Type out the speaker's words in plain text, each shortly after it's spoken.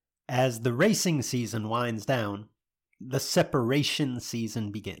As the racing season winds down, the separation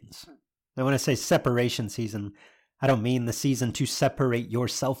season begins. Now, when I say separation season, I don't mean the season to separate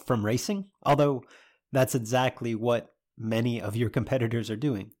yourself from racing, although that's exactly what many of your competitors are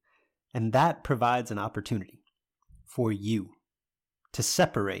doing. And that provides an opportunity for you to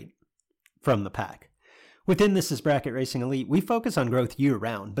separate from the pack. Within This Is Bracket Racing Elite, we focus on growth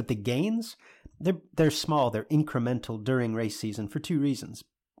year-round, but the gains, they're small, they're incremental during race season for two reasons.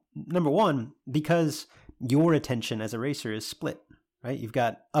 Number one, because your attention as a racer is split, right? You've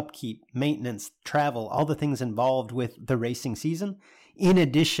got upkeep, maintenance, travel, all the things involved with the racing season, in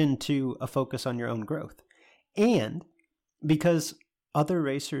addition to a focus on your own growth. And because other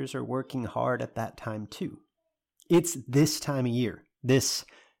racers are working hard at that time too. It's this time of year, this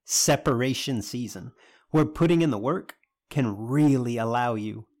separation season, where putting in the work can really allow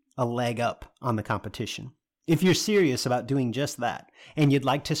you a leg up on the competition. If you're serious about doing just that, and you'd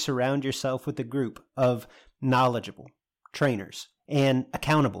like to surround yourself with a group of knowledgeable trainers and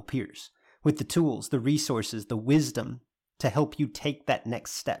accountable peers with the tools, the resources, the wisdom to help you take that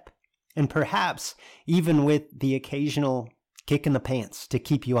next step, and perhaps even with the occasional kick in the pants to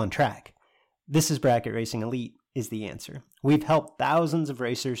keep you on track, This Is Bracket Racing Elite is the answer. We've helped thousands of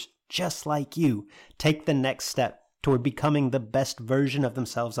racers just like you take the next step toward becoming the best version of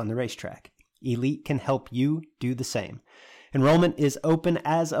themselves on the racetrack. Elite can help you do the same. Enrollment is open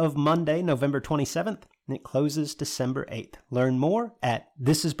as of Monday, November 27th, and it closes December 8th. Learn more at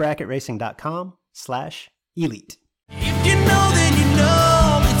thisisbracketracing.com/elite. If you know, then you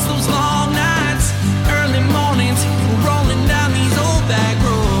know. It's those long nights, early mornings, rolling down these old back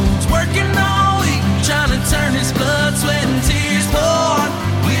roads, working all week, trying to turn his blood, sweat, and tears poured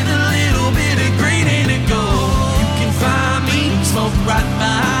with a little bit of green in it gold. You can find me, smoke right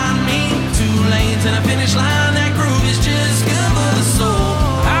behind me, 2 lanes and a finish line. That groove is just good for the soul.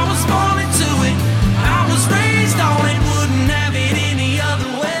 I was born into it, I was raised on it, wouldn't have it any other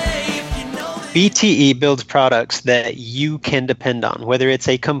way. If you know that BTE builds products that you can depend on, whether it's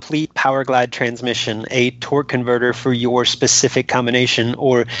a complete PowerGlide transmission, a torque converter for your specific combination,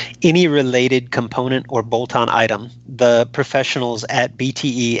 or any related component or bolt-on item. The professionals at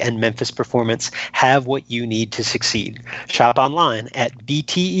BTE and Memphis Performance have what you need to succeed. Shop online at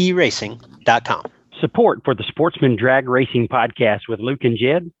bteracing.com. Support for the Sportsman Drag Racing Podcast with Luke and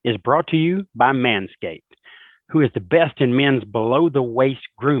Jed is brought to you by Manscaped, who is the best in men's below-the-waist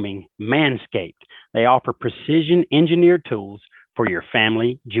grooming. Manscaped. They offer precision-engineered tools for your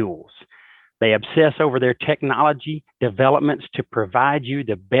family jewels. They obsess over their technology developments to provide you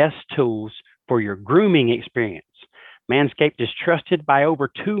the best tools for your grooming experience. Manscaped is trusted by over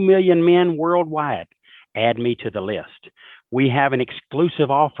 2 million men worldwide. Add me to the list. We have an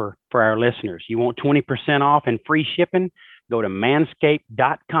exclusive offer for our listeners. You want 20% off and free shipping? Go to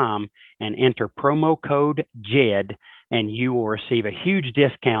manscaped.com and enter promo code JED, and you will receive a huge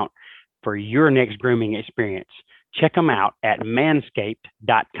discount for your next grooming experience. Check them out at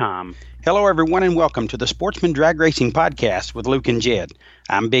manscaped.com. Hello, everyone, and welcome to the Sportsman Drag Racing Podcast with Luke and Jed.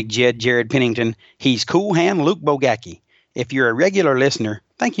 I'm Big Jed Jared Pennington. He's Cool Hand Luke Bogacki. If you're a regular listener,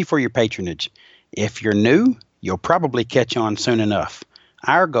 thank you for your patronage. If you're new, you'll probably catch on soon enough.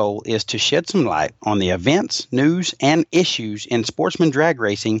 Our goal is to shed some light on the events, news, and issues in sportsman drag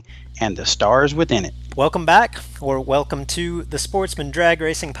racing and the stars within it. Welcome back, or welcome to the Sportsman Drag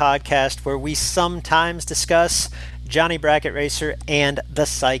Racing Podcast, where we sometimes discuss Johnny Bracket Racer and the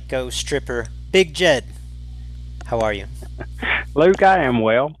Psycho Stripper. Big Jed, how are you? Luke, I am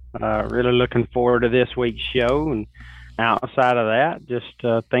well. Really looking forward to this week's show. And outside of that, just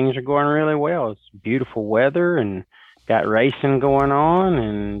things are going really well. It's beautiful weather and got racing going on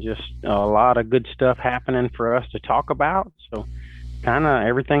and just a lot of good stuff happening for us to talk about. So kind of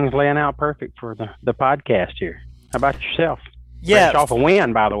everything's laying out perfect for the podcast here. How about yourself? Yeah. Fresh off a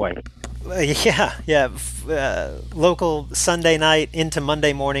win, by the way. Local Sunday night into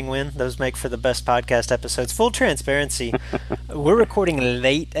Monday morning win. Those make for the best podcast episodes. Full transparency, we're recording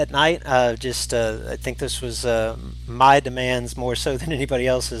late at night. I think this was my demands more so than anybody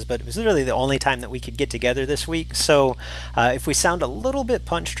else's, but it was literally the only time that we could get together this week. So if we sound a little bit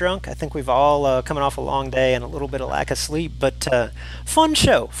punch drunk, I think we've all coming off a long day and a little bit of lack of sleep, but fun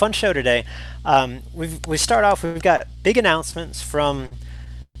show today. We start off, we've got big announcements from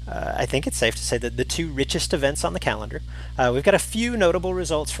I think it's safe to say that the 2 richest events on the calendar. We've got a few notable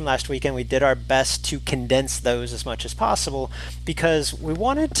results from last weekend. We did our best to condense those as much as possible because we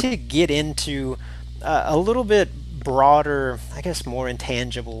wanted to get into a little bit broader, I guess more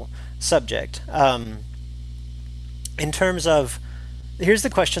intangible subject. In terms of, here's the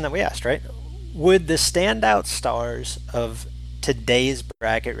question that we asked, right? Would the standout stars of today's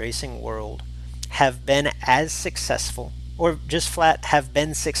bracket racing world have been as successful, or just flat have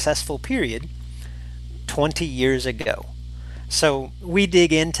been successful, period, 20 years ago. So we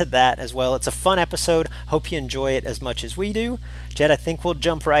dig into that as well. It's a fun episode. Hope you enjoy it as much as we do. Jed, I think we'll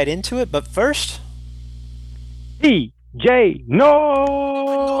jump right into it. But first, DJ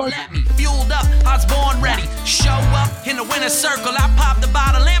North. Fueled up, I was born ready. Show up in the winner's circle. I pop the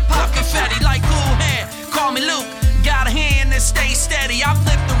bottle and pop confetti like cool hair. Call me Luke. Got a hand that stays steady. I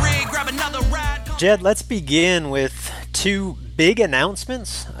flip the rig, grab another ride. Jed, let's begin with two big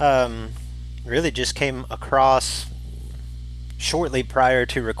announcements. Really just came across shortly prior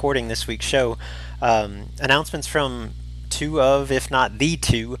to recording this week's show. Announcements from two of, if not the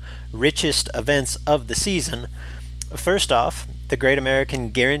two, richest events of the season. First off, the Great American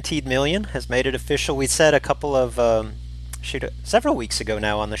Guaranteed Million has made it official. We said a couple of, several weeks ago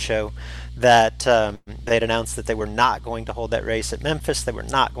now on the show that they had announced that they were not going to hold that race at Memphis. They were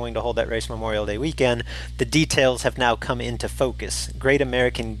not going to hold that race Memorial Day weekend. The details have now come into focus. Great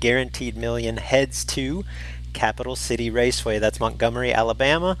American Guaranteed Million heads to Capital City Raceway. That's Montgomery,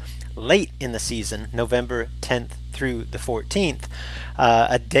 Alabama, late in the season, November 10th through the 14th.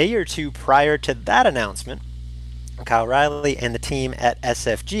 A day or two prior to that announcement, Kyle Riley and the team at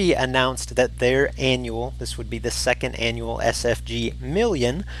SFG announced that their annual, this would be the second annual SFG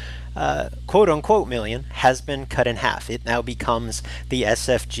Million, quote-unquote million, has been cut in half. It now becomes the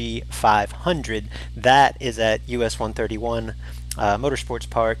SFG 500. That is at US 131 Motorsports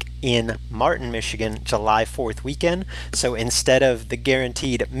Park in Martin, Michigan, July 4th weekend. So instead of the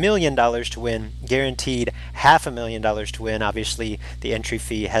guaranteed $1 million to win, guaranteed $500,000 to win. Obviously, the entry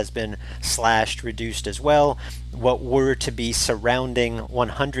fee has been slashed, reduced as well. What were to be surrounding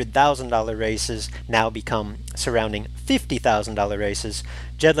 $100,000 races now become surrounding $50,000 races.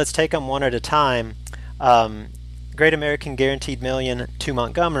 Jed, let's take them one at a time. Great American Guaranteed Million to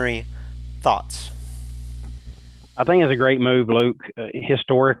Montgomery. Thoughts? I think it's a great move, Luke.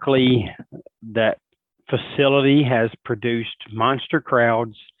 Historically, that facility has produced monster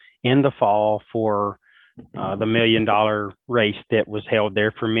crowds in the fall for the $1 million race that was held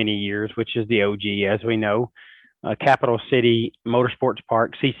there for many years, which is the OG, as we know. Capital City Motorsports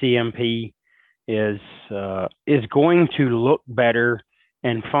Park, CCMP, is going to look better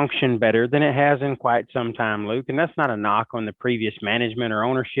and function better than it has in quite some time, Luke. And that's not a knock on the previous management or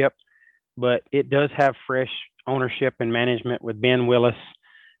ownership, but it does have fresh ownership and management with Ben Willis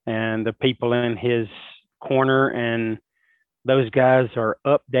and the people in his corner, and those guys are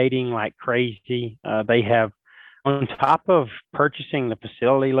updating like crazy. They have, on top of purchasing the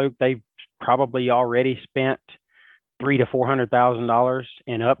facility, Luke, they've probably already spent $300,000 to $400,000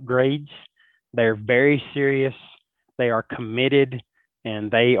 in upgrades. They're very serious. They are committed,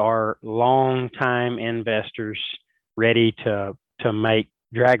 and they are long-time investors ready to make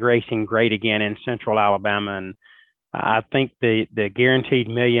drag racing great again in Central Alabama. And I think the Guaranteed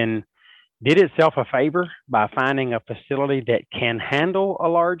Million did itself a favor by finding a facility that can handle a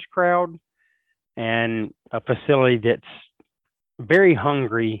large crowd and a facility that's very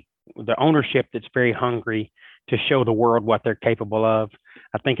hungry, the ownership that's very hungry to show the world what they're capable of.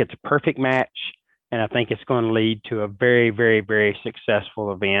 I think it's a perfect match, and I think it's going to lead to a very, very, very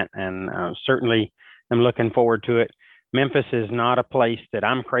successful event, and certainly I'm looking forward to it. Memphis is not a place that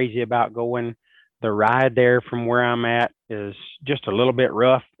I'm crazy about going. The ride there from where I'm at is just a little bit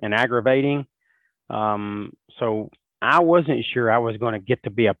rough and aggravating. So I wasn't sure I was going to get to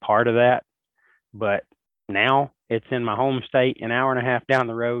be a part of that, but now it's in my home state, an hour and a half down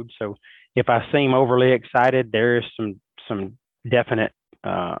the road. So if I seem overly excited, there is some definite,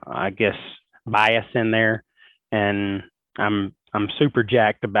 I guess, bias in there, and I'm super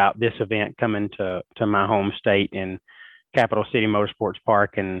jacked about this event coming to my home state in Capital City Motorsports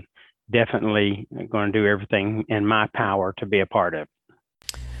Park, and definitely going to do everything in my power to be a part of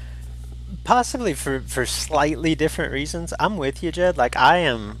it. Possibly for slightly different reasons. I'm with you, Jed. Like I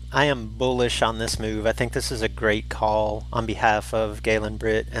am bullish on this move. I think this is a great call on behalf of Galen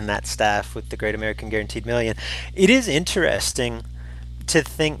Britt and that staff with the Great American Guaranteed Million. It is interesting to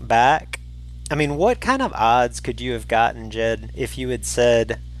think back. I mean, what kind of odds could you have gotten, Jed, if you had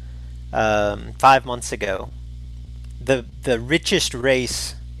said 5 months ago the richest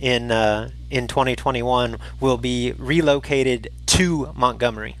race in 2021 will be relocated to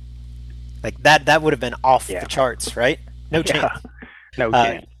Montgomery? Like that would have been off the charts, right? No chance. No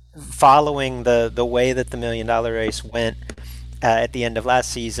chance. Following the way that the $1 million race went at the end of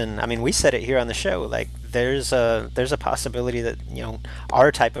last season, I mean, we said it here on the show. Like there's a possibility that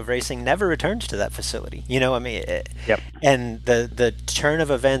our type of racing never returns to that facility. I mean, and the turn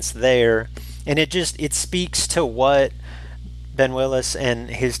of events there, and it speaks to what Ben Willis and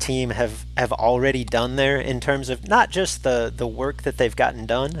his team have already done there in terms of not just the work that they've gotten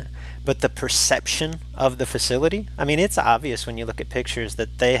done, but the perception of the facility. I mean, it's obvious when you look at pictures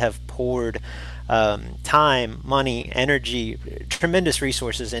that they have poured time, money, energy, tremendous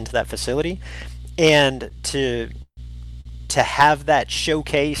resources into that facility. And to have that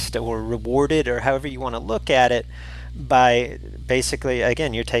showcased or rewarded, or however you want to look at it, by basically,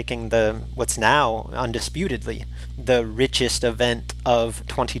 again, you're taking what's now undisputedly the richest event of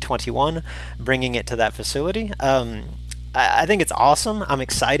 2021, bringing it to that facility. I think it's awesome. I'm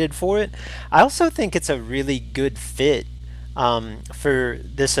excited for it. I also think it's a really good fit for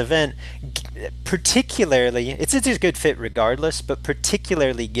this event, particularly, it's a good fit regardless, but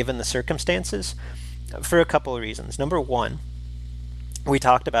particularly given the circumstances, for a couple of reasons. Number one, we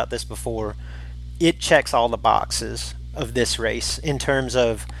talked about this before, it checks all the boxes of this race in terms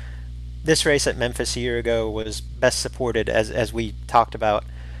of this race at Memphis a year ago was best supported, as we talked about,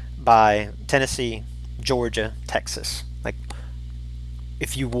 by Tennessee, Georgia, Texas. Like,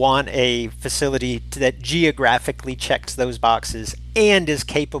 if you want a facility that geographically checks those boxes and is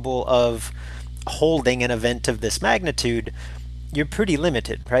capable of holding an event of this magnitude, you're pretty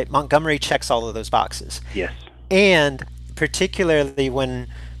limited, right? Montgomery checks all of those boxes. Yes. And particularly when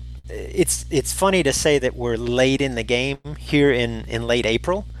it's funny to say that we're late in the game here in late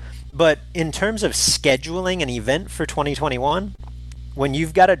April, but in terms of scheduling an event for 2021, when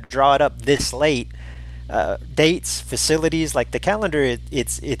you've got to draw it up this late, dates, facilities, like the calendar,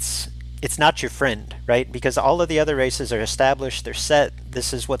 it's not your friend, right? Because all of the other races are established, they're set,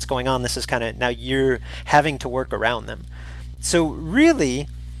 this is what's going on, this is kind of, now you're having to work around them. So really,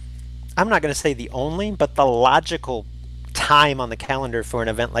 I'm not going to say the only, but the logical time on the calendar for an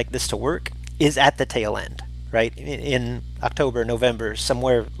event like this to work is at the tail end, right? In October, November,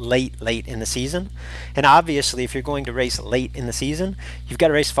 somewhere late in the season. And obviously, if you're going to race late in the season, you've got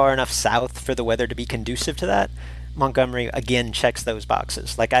to race far enough south for the weather to be conducive to that. Montgomery, again, checks those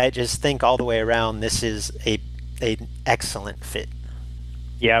boxes. Like, I just think all the way around, this is an excellent fit.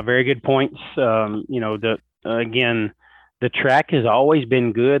 Yeah, very good points. The track has always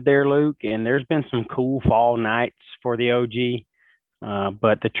been good there, Luke, and there's been some cool fall nights for the OG,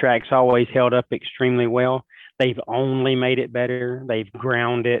 but the track's always held up extremely well. They've only made it better. They've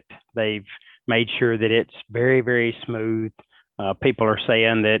ground it. They've made sure that it's very, very smooth. People are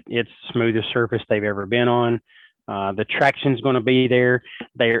saying that it's the smoothest surface they've ever been on. The traction's going to be there.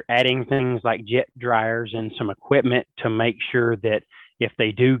 They're adding things like jet dryers and some equipment to make sure that if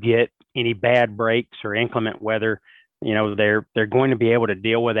they do get any bad breaks or inclement weather, they're going to be able to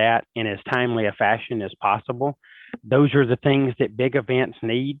deal with that in as timely a fashion as possible. Those are the things that big events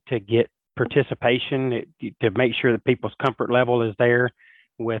need to get participation, to make sure that people's comfort level is there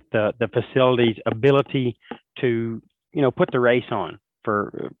with the facility's ability to, put the race on,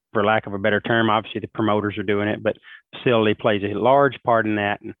 for lack of a better term. Obviously, the promoters are doing it, but facility plays a large part in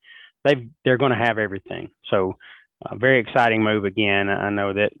that, and they're going to have everything. So, a very exciting move again. I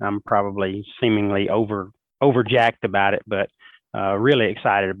know that I'm probably seemingly overjacked about it, but really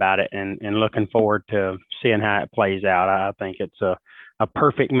excited about it and looking forward to seeing how it plays out. I think it's a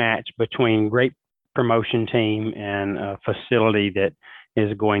perfect match between great promotion team and a facility that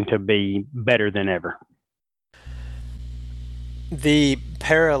is going to be better than ever. The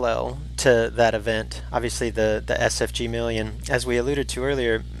parallel to that event, obviously the SFG Million, as we alluded to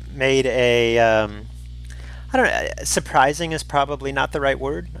earlier, made surprising is probably not the right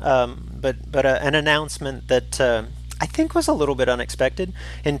word, but an announcement that I think was a little bit unexpected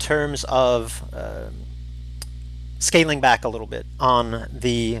in terms of scaling back a little bit on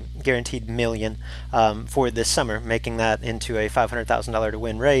the guaranteed million for this summer, making that into a $500,000 to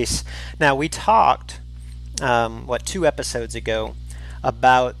win race. Now, we talked, 2 episodes ago,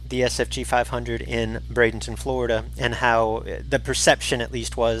 about the SFG 500 in Bradenton, Florida, and how the perception at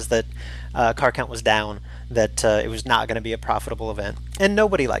least was that car count was down, that it was not going to be a profitable event. And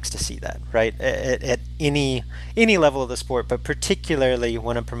nobody likes to see that, right? At any level of the sport, but particularly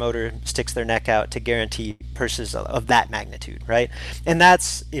when a promoter sticks their neck out to guarantee purses of that magnitude, right? And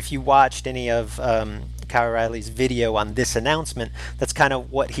that's, if you watched any of Kyle O'Reilly's video on this announcement, that's kind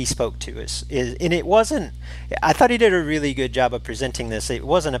of what he spoke to. And it wasn't, I thought he did a really good job of presenting this. It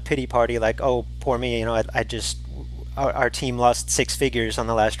wasn't a pity party like, oh, poor me, our team lost 6 figures on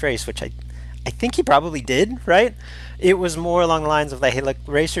the last race, which I think he probably did, right? It was more along the lines of like, hey, look,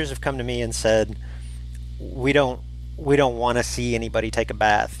 racers have come to me and said, we don't want to see anybody take a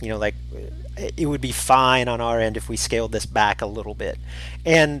bath. It would be fine on our end if we scaled this back a little bit.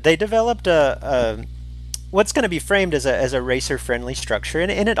 And they developed what's going to be framed as a racer-friendly structure,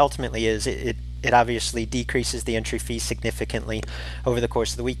 and it ultimately is. It obviously decreases the entry fee significantly over the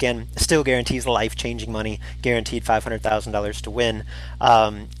course of the weekend. Still guarantees life-changing money, guaranteed $500,000 to win.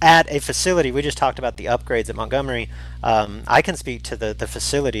 At a facility, we just talked about the upgrades at Montgomery. I can speak to the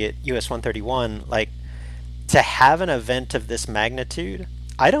facility at US 131. Like, to have an event of this magnitude,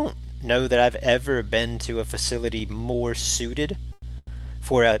 I don't know that I've ever been to a facility more suited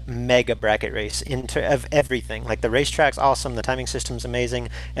for a mega bracket race of everything. Like, the racetrack's awesome, the timing system's amazing,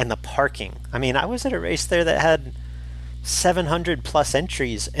 and the parking. I mean, I was at a race there that had 700 plus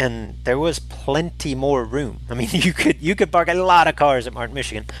entries, and there was plenty more room. I mean, you could park a lot of cars at Martin,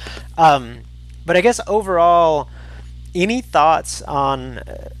 Michigan. But I guess overall, any thoughts on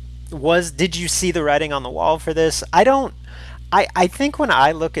did you see the writing on the wall for this? I think when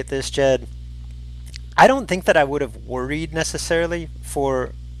I look at this, Jed, I don't think that I would have worried necessarily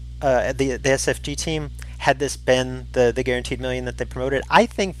for the SFG team had this been the guaranteed million that they promoted. I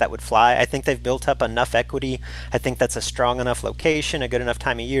think that would fly. I think they've built up enough equity. I think that's a strong enough location, a good enough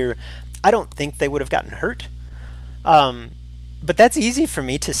time of year. I don't think they would have gotten hurt. But that's easy for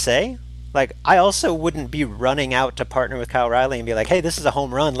me to say. Like, I also wouldn't be running out to partner with Kyle Riley and be like, hey, this is a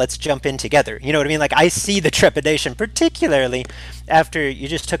home run, let's jump in together. You know what I mean? Like, I see the trepidation, particularly after you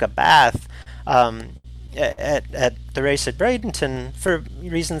just took a bath at the race at Bradenton for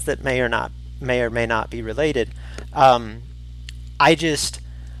reasons that may or may not be related. I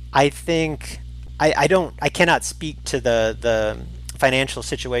cannot speak to the financial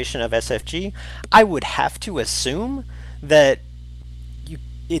situation of SFG. I would have to assume that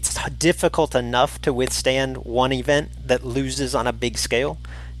it's difficult enough to withstand one event that loses on a big scale.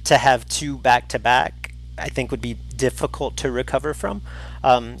 To have two back-to-back, I think, would be difficult to recover from.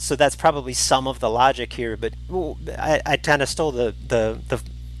 So that's probably some of the logic here. But I kind of stole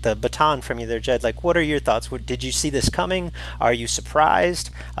the baton from you there, Jed. Like, what are your thoughts? Did you see this coming? Are you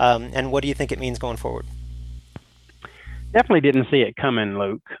surprised? And what do you think it means going forward? Definitely didn't see it coming,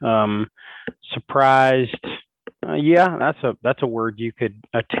 Luke. Surprised. Yeah, that's a word you could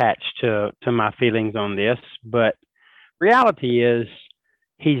attach to my feelings on this. But reality is,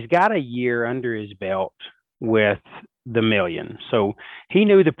 he's got a year under his belt with the million. So he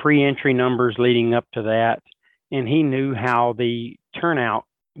knew the pre-entry numbers leading up to that, and he knew how the turnout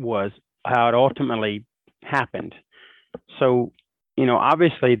was, how it ultimately happened. So,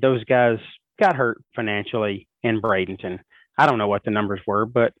 obviously those guys got hurt financially in Bradenton. I don't know what the numbers were,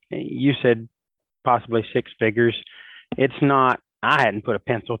 but you said possibly six figures. It's not, I hadn't put a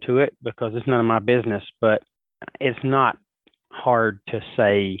pencil to it because it's none of my business, but it's not hard to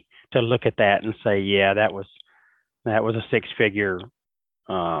look at that and say, yeah, that was a six-figure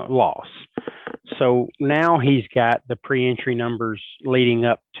loss. So now he's got the pre-entry numbers leading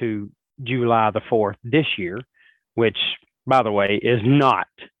up to July the 4th this year, which, by the way, is not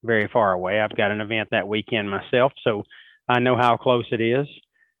very far away. I've got an event that weekend myself, so I know how close it is.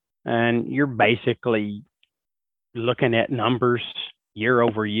 And you're basically looking at numbers year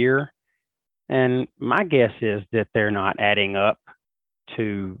over year. And my guess is that they're not adding up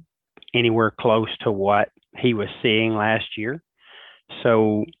to anywhere close to what he was seeing last year.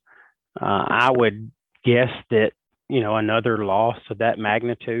 So I would guess that, another loss of that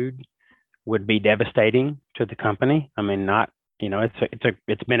magnitude would be devastating to the company. I mean,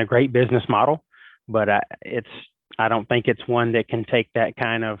 it's been a great business model, but I don't think it's one that can take that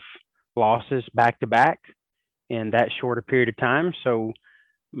kind of losses back to back in that short a period of time. So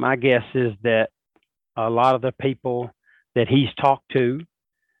my guess is that a lot of the people that he's talked to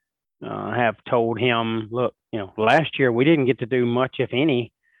have told him, look, last year we didn't get to do much, if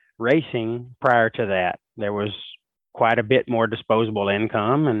any, racing prior to that. There was quite a bit more disposable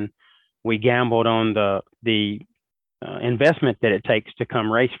income, and we gambled on the investment that it takes to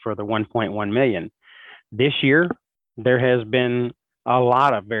come race for the 1.1 million. This year, there has been a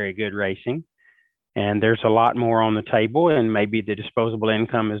lot of very good racing, and there's a lot more on the table, and maybe the disposable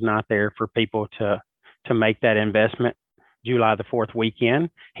income is not there for people to make that investment July the 4th weekend.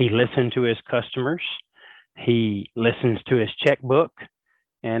 He listened to his customers. He listens to his checkbook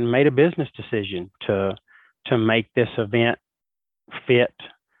and made a business decision to make this event fit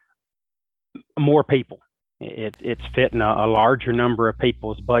more people. It's fitting a larger number of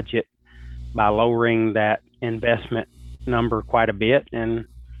people's budget by lowering that investment number quite a bit. And,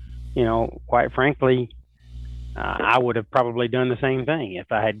 quite frankly, I would have probably done the same thing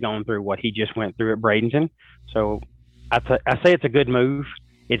if I had gone through what he just went through at Bradenton. So I say it's a good move.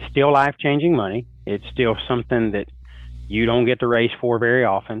 It's still life-changing money. It's still something that you don't get to race for very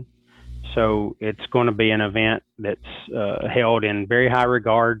often. So it's going to be an event that's held in very high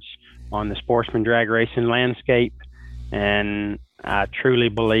regards on the sportsman drag racing landscape. And I truly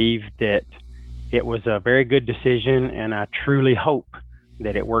believe that it was a very good decision, and I truly hope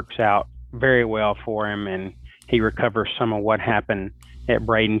that it works out very well for him and he recovers some of what happened at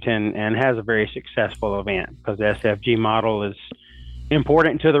Bradenton and has a very successful event, because the SFG model is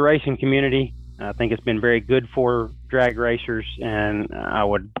important to the racing community. I think it's been very good for drag racers, and I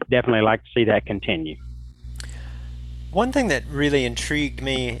would definitely like to see that continue. One thing that really intrigued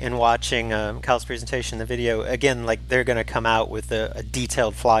me in watching Kyle's presentation, the video, again, like they're going to come out with a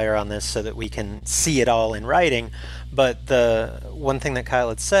detailed flyer on this so that we can see it all in writing. But the one thing that Kyle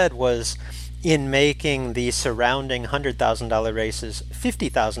had said was, in making the surrounding $100,000 races,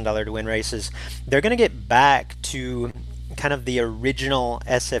 $50,000 to win races, they're going to get back to kind of the original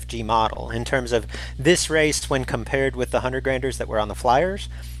SFG model in terms of this race when compared with the 100 granders that were on the flyers,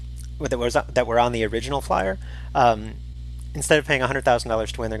 that were on the original flyer. Instead of paying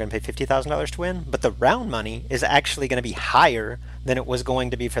 $100,000 to win, they're going to pay $50,000 to win, but the round money is actually going to be higher than it was going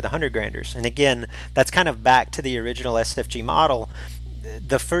to be for the 100 granders. And again, that's kind of back to the original SFG model.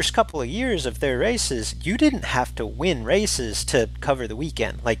 The first couple of years of their races, you didn't have to win races to cover the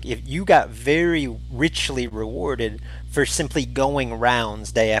weekend. Like, if you got very richly rewarded for simply going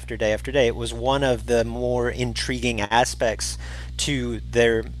rounds day after day after day. It was one of the more intriguing aspects to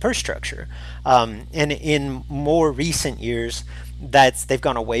their purse structure. And in more recent years, they've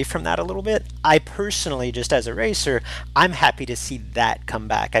gone away from that a little bit. I personally, just as a racer, I'm happy to see that come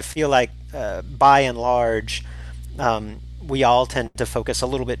back. I feel like by and large, we all tend to focus a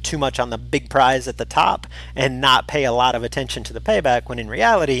little bit too much on the big prize at the top and not pay a lot of attention to the payback, when in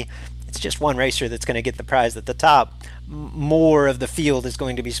reality, it's just one racer that's going to get the prize at the top. More of the field is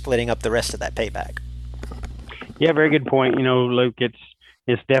going to be splitting up the rest of that payback. Yeah, very good point. You know, Luke, it's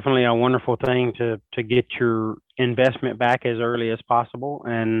definitely a wonderful thing to get your investment back as early as possible,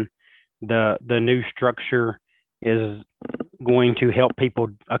 and the new structure is going to help people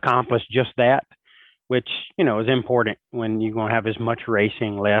accomplish just that, which, you know, is important when you're going to have as much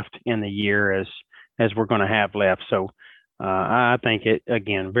racing left in the year as we're going to have left. So I think it,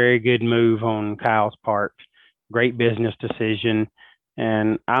 again, very good move on Kyle's part, great business decision,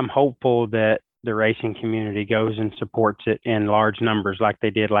 and I'm hopeful that the racing community goes and supports it in large numbers like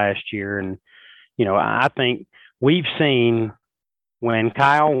they did last year. And, you know, I think we've seen when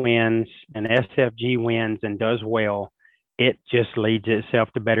Kyle wins and SFG wins and does well, it just leads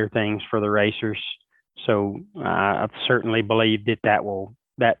itself to better things for the racers. So I certainly believe that will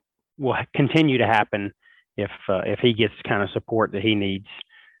continue to happen if he gets the kind of support that he needs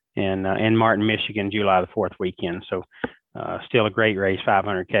in Martin, Michigan, July the 4th weekend. So still a great race,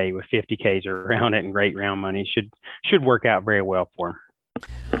 500K with 50Ks around it and great round money. Should work out very well for him.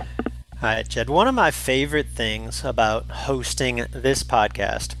 All right, Jed, one of my favorite things about hosting this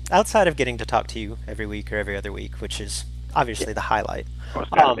podcast, outside of getting to talk to you every week or every other week, which is obviously the highlight.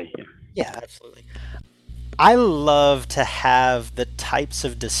 Yeah, absolutely. I love to have the types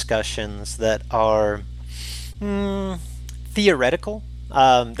of discussions that are theoretical,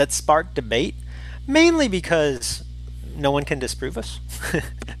 that spark debate, mainly because no one can disprove us.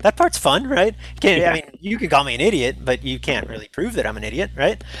 That part's fun, right? I mean, you can call me an idiot, but you can't really prove that I'm an idiot,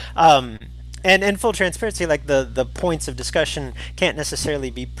 right? And full transparency, like the points of discussion can't necessarily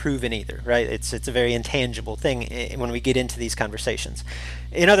be proven either, right? It's a very intangible thing when we get into these conversations.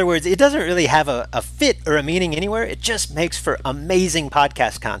 In other words, it doesn't really have a fit or a meaning anywhere. It just makes for amazing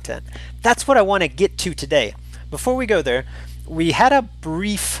podcast content. That's what I want to get to today. Before we go there, we had a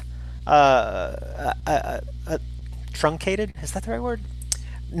brief, truncated, is that the right word?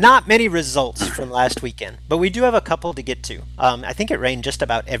 Not many results from last weekend, but we do have a couple to get to. I think it rained just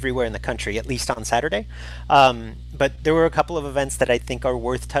about everywhere in the country, at least on Saturday. But there were a couple of events that I think are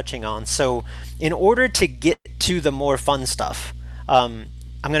worth touching on. So in order to get to the more fun stuff, I'm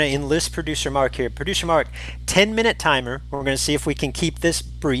going to enlist Producer Mark here. Producer Mark, 10-minute timer. We're going to see if we can keep this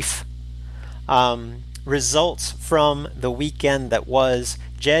brief. Results from the weekend that was.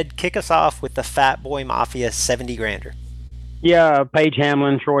 Jed, kick us off with the Fat Boy Mafia 70 grander. Yeah, Paige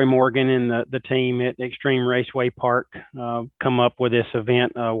Hamlin, Troy Morgan, and the team at Extreme Raceway Park come up with this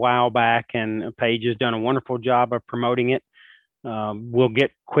event a while back, and Paige has done a wonderful job of promoting it. We'll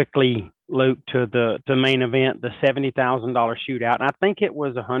get quickly, Luke, to the main event, the $70,000 shootout. And I think it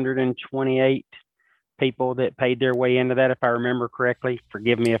was 128 people that paid their way into that, if I remember correctly.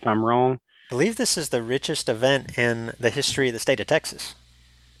 Forgive me if I'm wrong. I believe this is the richest event in the history of the state of Texas.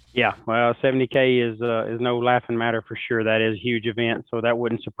 Yeah, well, 70K is no laughing matter for sure. That is a huge event, so that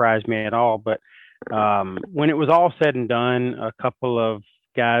wouldn't surprise me at all. But when it was all said and done, a couple of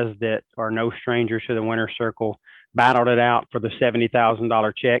guys that are no strangers to the winner's circle battled it out for the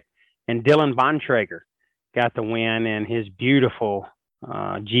 $70,000 check, and Dylan Bontrager got the win in his beautiful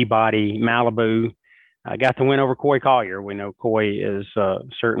G-Body, Malibu. I got the win over Coy Collier. We know Coy is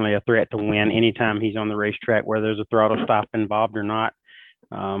certainly a threat to win anytime he's on the racetrack, whether there's a throttle stop involved or not.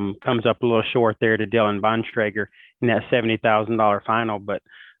 Comes up a little short there to Dylan Bontrager in that $70,000 final. But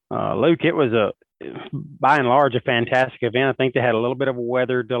Luke, it was by and large a fantastic event. I think they had a little bit of a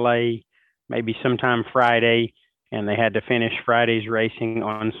weather delay, maybe sometime Friday, and they had to finish Friday's racing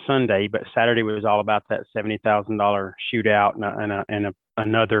on Sunday. But Saturday was all about that $70,000 shootout and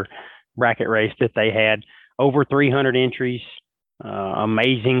another bracket race that they had. Over 300 entries,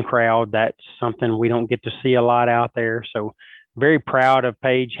 amazing crowd. That's something we don't get to see a lot out there. So very proud of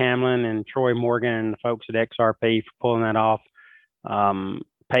Paige Hamlin and Troy Morgan and the folks at XRP for pulling that off.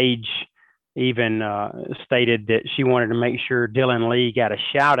 Paige even stated that she wanted to make sure Dylan Lee got a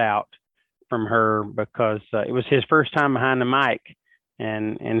shout out from her because it was his first time behind the mic,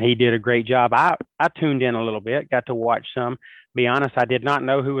 and he did a great job. I tuned in a little bit, got to watch some. Be honest, I did not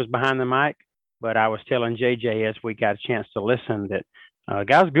know who was behind the mic, but I was telling JJ as we got a chance to listen that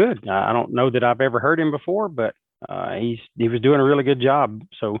guy's good. I don't know that I've ever heard him before, but he was doing a really good job.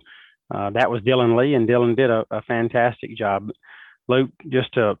 So that was Dylan Lee, and Dylan did a fantastic job. Luke,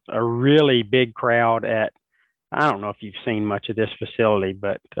 just a really big crowd at, I don't know if you've seen much of this facility,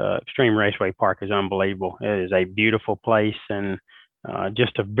 but Extreme Raceway Park is unbelievable. It is a beautiful place, and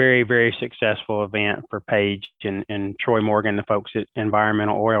just a very, very successful event for Paige and Troy Morgan, the folks at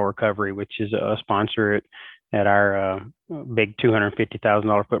Environmental Oil Recovery, which is a sponsor at our big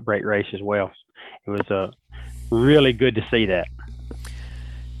 $250,000 foot brake race as well. It was really good to see that.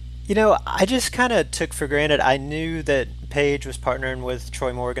 You know, I just kind of took for granted. I knew that Paige was partnering with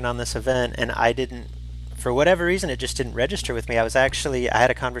Troy Morgan on this event, and I didn't, for whatever reason, it just didn't register with me. I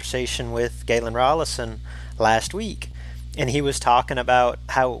had a conversation with Galen Rollison last week, and he was talking about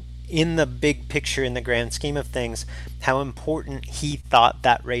how, in the big picture, in the grand scheme of things, how important he thought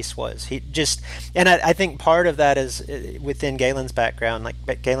that race was. I think part of that is within Galen's background.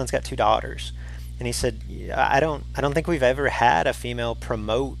 Like, Galen's got 2 daughters, and he said, I don't think we've ever had a female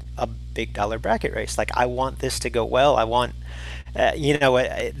promote a big dollar bracket race. Like, I want this to go well. I want,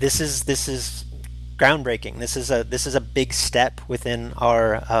 this is groundbreaking. This is a big step within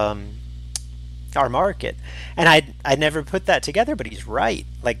our market, and I never put that together. But he's right.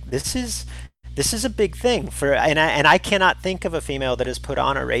 Like, this is a big thing and I cannot think of a female that has put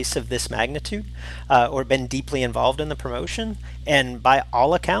on a race of this magnitude or been deeply involved in the promotion. And by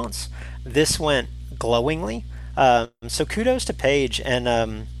all accounts, this went glowingly. So kudos to Paige, and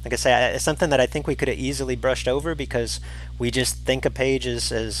like I say, it's something that I think we could have easily brushed over because we just think of Paige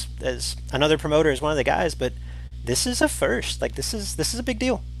as another promoter, as one of the guys. But this is a first. Like, this is a big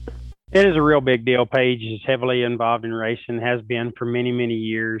deal. It is a real big deal. Paige is heavily involved in racing, has been for many, many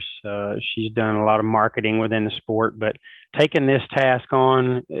years. She's done a lot of marketing within the sport, but taking this task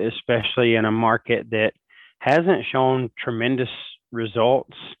on, especially in a market that hasn't shown tremendous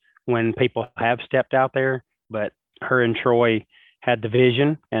results when people have stepped out there, but her and Troy had the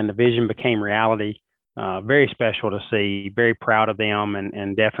vision, and the vision became reality. Very special to see, very proud of them,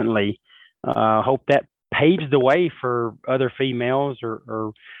 and definitely hope that paves the way for other females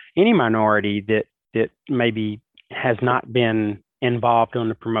or any minority that maybe has not been involved on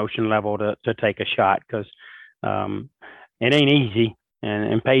the promotion level to take a shot, because it ain't easy,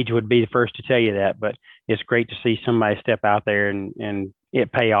 and Paige would be the first to tell you that, but it's great to see somebody step out there and it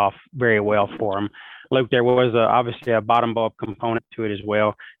pay off very well for them. Luke, there was obviously a bottom bulb component to it as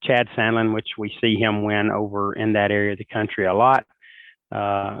well. Chad Sandlin, which we see him win over in that area of the country a lot.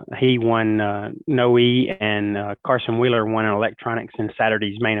 He won Noe, and Carson Wheeler won an electronics in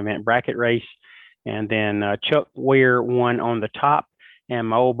Saturday's main event bracket race. And then Chuck Weir won on the top, and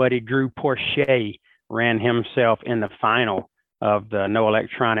my old buddy Drew Porcher ran himself in the final of the No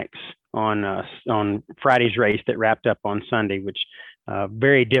Electronics on Friday's race that wrapped up on Sunday, which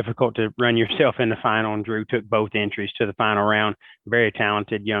very difficult to run yourself in the final, and Drew took both entries to the final round. Very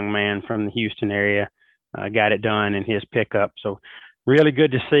talented young man from the Houston area, got it done in his pickup. So really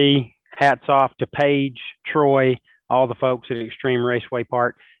good to see. Hats off to Paige, Troy, all the folks at Extreme Raceway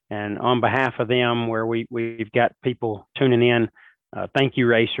Park. And on behalf of them, where we've got people tuning in, thank you,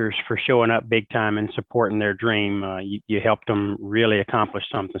 racers, for showing up big time and supporting their dream. You helped them really accomplish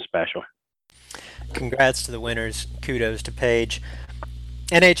something special. Congrats to the winners. Kudos to Paige.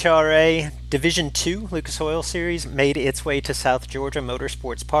 NHRA Division II Lucas Oil Series made its way to South Georgia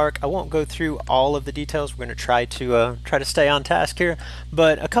Motorsports Park. I won't go through all of the details. We're going to try to stay on task here,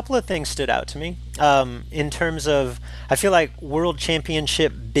 but a couple of things stood out to me. In terms of, I feel like World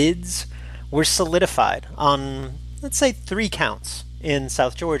Championship bids were solidified on, let's say, 3 counts in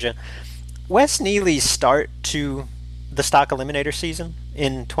South Georgia. Wes Neely's start to the stock eliminator season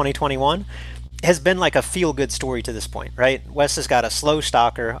in 2021 has been like a feel-good story to this point, right? Wes has got a slow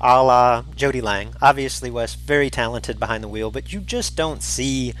stalker a la Jody Lang. Obviously, Wes very talented behind the wheel, but you just don't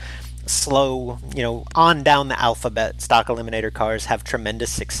see slow, on down the alphabet stock eliminator cars have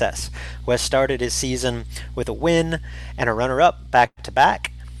tremendous success. Wes started his season with a win and a runner-up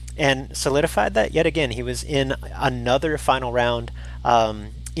back-to-back and solidified that yet again. He was in another final round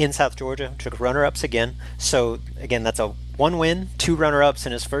in South Georgia, took runner-ups again. So again, that's a 1 win, 2 runner-ups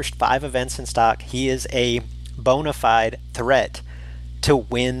in his first 5 events in stock. He is a bona fide threat to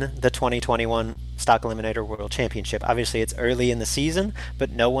win the 2021 Stock Eliminator World Championship. Obviously, it's early in the season, but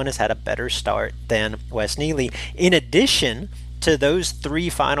no one has had a better start than Wes Neely. In addition to those 3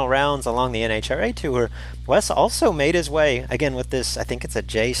 final rounds along the NHRA Tour, Wes also made his way, again with this, I think it's a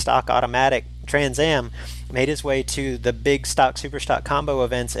J Stock Automatic Trans Am, made his way to the big stock super stock combo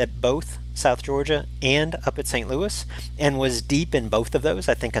events at both South Georgia and up at St. Louis, and was deep in both of those.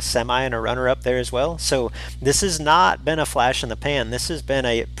 I think a semi and a runner up there as well. So this has not been a flash in the pan. This has been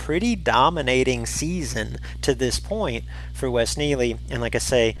a pretty dominating season to this point for Wes Neely, and like I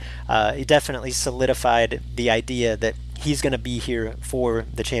say, he definitely solidified the idea that he's going to be here for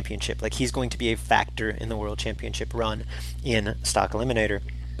the championship. Like, he's going to be a factor in the World Championship run in Stock Eliminator.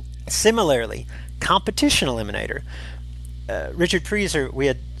 Similarly, Competition Eliminator. Richard Prezer, we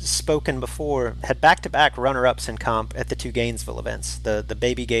had spoken before, had back-to-back runner-ups in comp at the 2 Gainesville events, the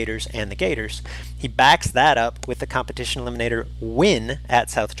Baby Gators and the Gators. He backs that up with the Competition Eliminator win at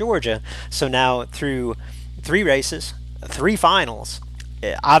South Georgia. So now through 3 races, 3 finals,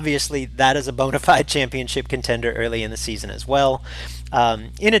 obviously that is a bona fide championship contender early in the season as well.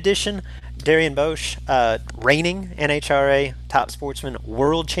 In addition, Darian Bosch, reigning NHRA Top Sportsman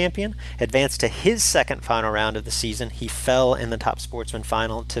World Champion, advanced to his second final round of the season. He fell in the Top Sportsman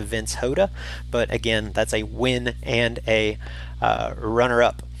final to Vince Hoda, but again, that's a win and a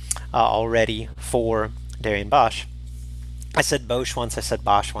runner-up already for Darian Bosch. I said Bosch once, I said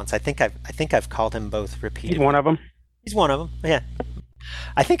Bosch once. I think I've called him both repeatedly. He's one of them. He's one of them, yeah.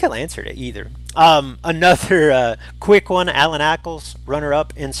 I think I'll answer to either. Another quick one, Alan Ackles,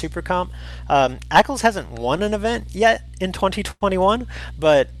 runner-up in Super Comp. Ackles hasn't won an event yet in 2021,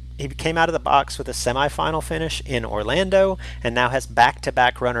 but he came out of the box with a semifinal finish in Orlando and now has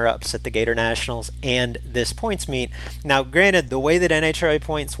back-to-back runner-ups at the Gator Nationals and this points meet. Now, granted, the way that NHRA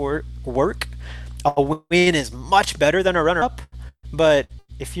points work, a win is much better than a runner-up, but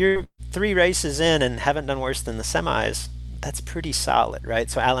if you're 3 races in and haven't done worse than the semis, that's pretty solid, right?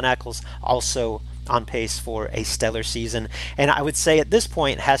 So Alan Ackles also on pace for a stellar season, and I would say at this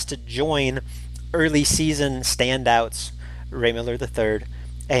point has to join early season standouts Ray Miller III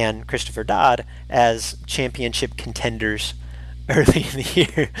and Christopher Dodd as championship contenders early in the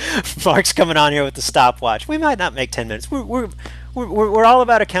year. Mark's coming on here with the stopwatch. We might not make 10 minutes. We're all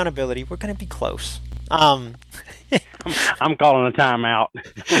about accountability. We're going to be close. I'm calling a timeout.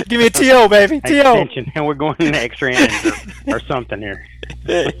 Give me a TO, baby. TO. Extension, and we're going in extra innings or something here.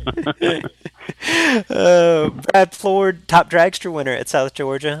 Brad Ford, top dragster winner at South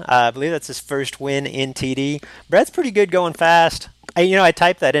Georgia. I believe that's his first win in TD. Brad's pretty good going fast. I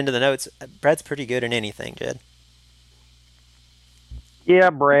typed that into the notes. Brad's pretty good in anything, Jed. Yeah,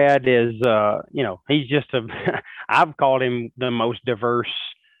 Brad is, he's just I've called him the most diverse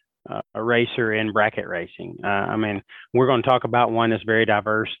racer in bracket racing. We're going to talk about one that's very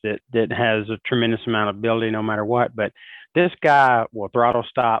diverse, that has a tremendous amount of ability no matter what. But this guy will throttle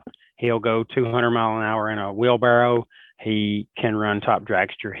stop. He'll go 200 mile an hour in a wheelbarrow. He can run top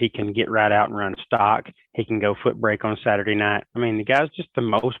dragster. He can get right out and run stock. He can go foot brake on Saturday night. The guy's just the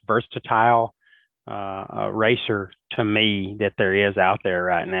most versatile racer to me that there is out there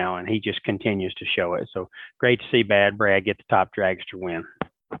right now, and he just continues to show it. So great to see Brad get the top dragster win.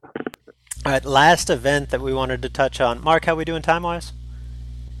 All right, last event that we wanted to touch on. Mark, how we doing time-wise?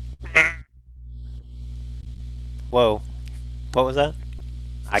 Whoa. What was that?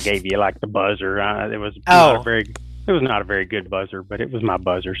 I gave you like the buzzer. It was not a very good buzzer, but it was my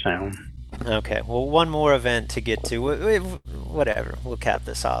buzzer sound. Okay, well, one more event to get to. Whatever, we'll cap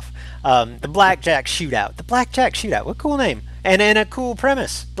this off. The Blackjack Shootout. The Blackjack Shootout. What a cool name. And a cool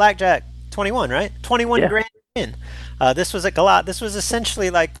premise. Blackjack 21, right? 21 grand in. This was at Galat. This was essentially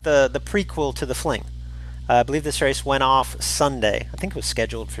like the prequel to the Fling. I believe this race went off Sunday. I think it was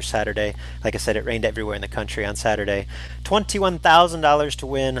scheduled for Saturday. Like I said, it rained everywhere in the country on Saturday. $21,000 to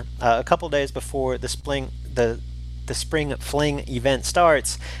win a couple days before the spring Fling event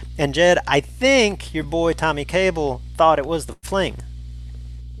starts. And Jed, I think your boy Tommy Cable thought it was the Fling.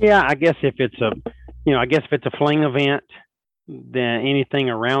 Yeah, I guess if it's a Fling event, then anything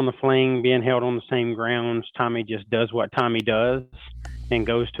around the fling being held on the same grounds, Tommy just does what Tommy does and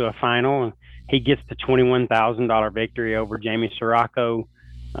goes to a final. He gets the $21,000 victory over Jamie Sirocco,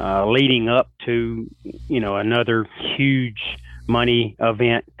 leading up to, another huge money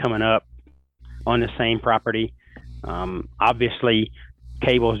event coming up on the same property. Obviously,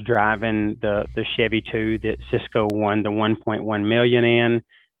 Cable's driving the Chevy 2 that Cisco won the $1.1 million in.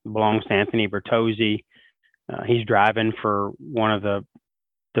 It belongs to Anthony Bertozzi. He's driving for one of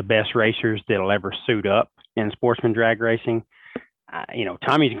the best racers that'll ever suit up in sportsman drag racing.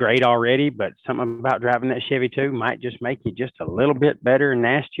 Tommy's great already, but something about driving that Chevy 2 might just make you just a little bit better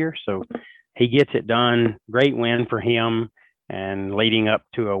next year. So he gets it done. Great win for him, and leading up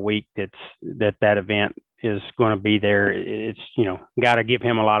to a week that event is going to be there. It's, got to give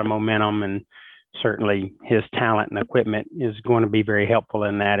him a lot of momentum, and certainly his talent and equipment is going to be very helpful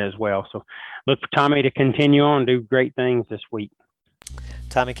in that as well. So look for Tommy to continue on, do great things this week.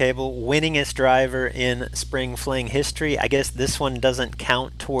 Tommy Cable, winningest driver in spring fling history. I guess this one doesn't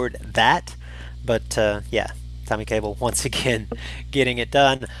count toward that, but Tommy Cable once again getting it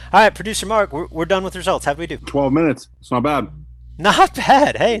done. All right, producer Mark, we're done with results. How do we do? 12 minutes. It's not bad. Not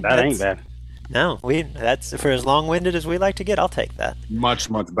bad. Hey, that ain't bad. No, that's for as long-winded as we like to get. I'll take that. Much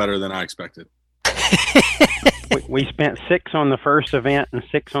better than I expected. we spent 6 on the first event and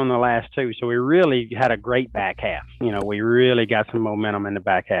 6 on the last 2, so we really had a great back half. We really got some momentum in the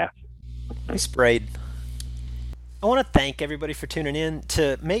back half. We sprayed. I want to thank everybody for tuning in.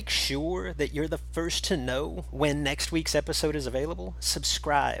 To make sure that you're the first to know when next week's episode is available,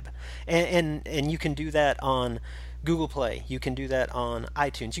 subscribe. And you can do that on Google Play. You can do that on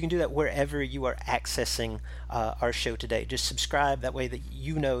iTunes. You can do that wherever you are accessing our show today. Just subscribe. That way that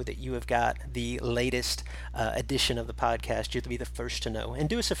you know that you have got the latest edition of the podcast. You'll be the first to know. And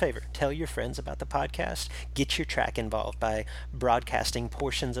do us a favor. Tell your friends about the podcast. Get your track involved by broadcasting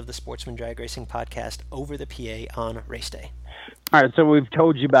portions of the Sportsman Drag Racing podcast over the PA on race day. All right, so we've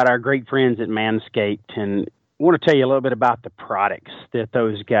told you about our great friends at Manscaped, and I want to tell you a little bit about the products that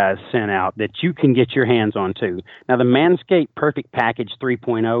those guys sent out that you can get your hands on too. Now, the Manscaped Perfect Package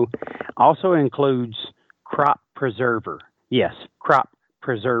 3.0 also includes Crop Preserver. Yes, Crop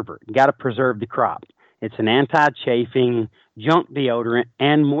Preserver. You got to preserve the crop. It's an anti-chafing junk deodorant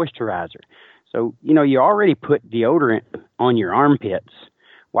and moisturizer. So, you already put deodorant on your armpits.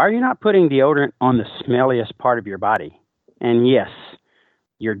 Why are you not putting deodorant on the smelliest part of your body? And yes,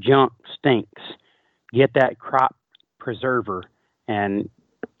 your junk stinks. Get that Crop Preserver and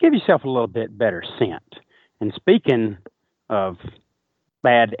give yourself a little bit better scent. And speaking of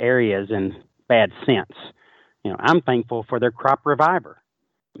bad areas and bad scents, I'm thankful for their Crop Reviver.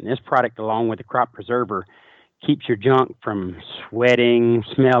 And this product, along with the Crop Preserver, keeps your junk from sweating,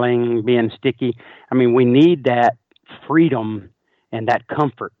 smelling, being sticky. We need that freedom and that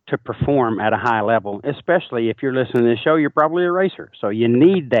comfort to perform at a high level, especially if you're listening to this show, you're probably a racer. So you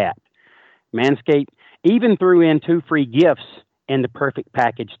need that. Manscaped even threw in 2 free gifts in the Perfect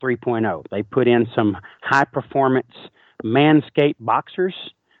Package 3.0. They put in some high-performance Manscaped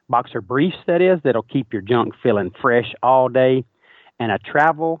boxer briefs, that is, that'll keep your junk feeling fresh all day, and a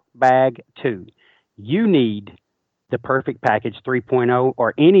travel bag, too. You need the Perfect Package 3.0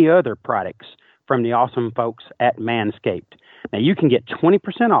 or any other products from the awesome folks at Manscaped. Now, you can get 20%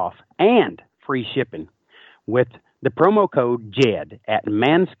 off and free shipping with the promo code JED at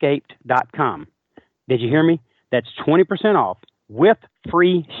manscaped.com. Did you hear me? That's 20% off with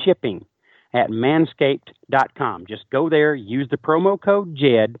free shipping at manscaped.com. Just go there, use the promo code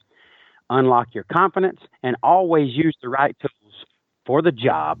JED, unlock your confidence, and always use the right tools for the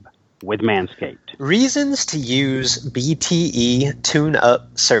job with Manscaped. Reasons to use BTE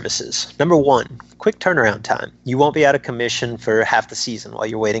tune-up services. Number 1, quick turnaround time. You won't be out of commission for half the season while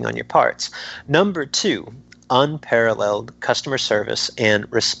you're waiting on your parts. Number 2, unparalleled customer service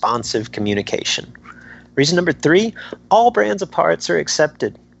and responsive communication. Reason number 3, all brands of parts are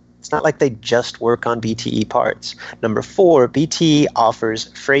accepted. It's not like they just work on BTE parts. Number 4, BTE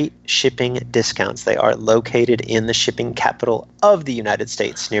offers freight shipping discounts. They are located in the shipping capital of the United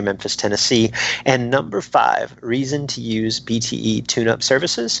States, near Memphis, Tennessee. And number 5, reason to use BTE tune-up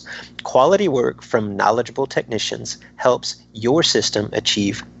services. Quality work from knowledgeable technicians helps your system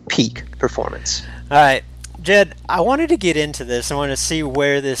achieve peak performance. All right. Jed, I wanted to get into this. I want to see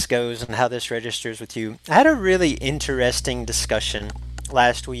where this goes and how this registers with you. I had a really interesting discussion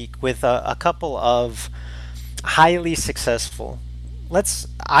last week with a couple of highly successful,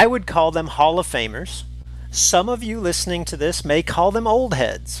 I would call them Hall of Famers. Some of you listening to this may call them old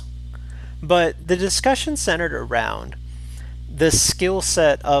heads. But the discussion centered around the skill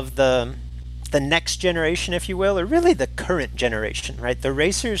set of the the next generation, if you will, or really the current generation, right? The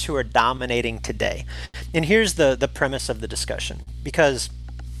racers who are dominating today. And here's the premise of the discussion. Because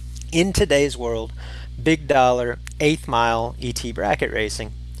in today's world, big dollar, eighth mile ET bracket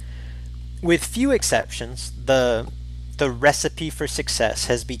racing, with few exceptions, the recipe for success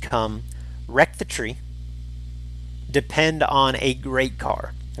has become wreck the tree, depend on a great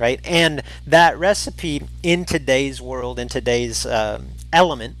car, right? And that recipe in today's world, in today's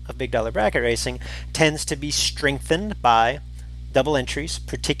element of big dollar bracket racing, tends to be strengthened by double entries,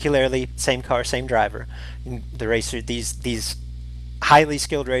 particularly same car, same driver. The racer, these highly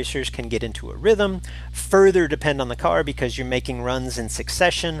skilled racers can get into a rhythm, further depend on the car because you're making runs in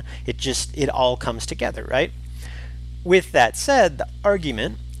succession. It all comes together, right? With that said, the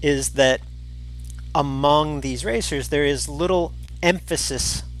argument is that among these racers, there is little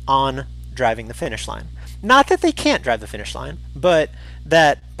emphasis on driving the finish line. Not that they can't drive the finish line, but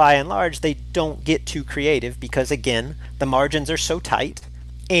that by and large, they don't get too creative because, again, the margins are so tight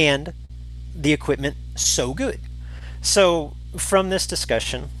and the equipment so good. So from this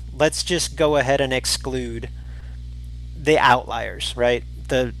discussion, let's just go ahead and exclude the outliers, right?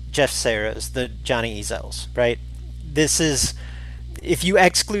 The Jeff Serras, the Johnny Ezels, right? This is, if you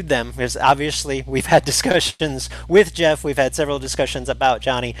exclude them, because obviously we've had discussions with Jeff, we've had several discussions about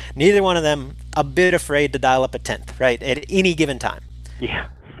Johnny, neither one of them a bit afraid to dial up a 10th, right, at any given time. Yeah.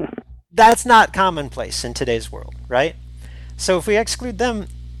 That's not commonplace in today's world, right? So if we exclude them,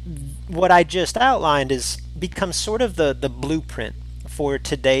 what I just outlined becomes sort of the blueprint for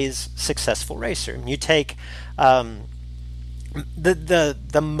today's successful racer. You take the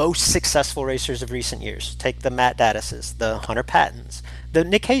most successful racers of recent years. Take the Matt Dattises, the Hunter Pattons, the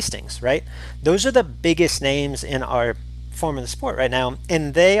Nick Hastings, right? Those are the biggest names in our form of the sport right now,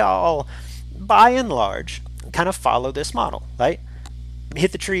 and they all, by and large, kind of follow this model, right?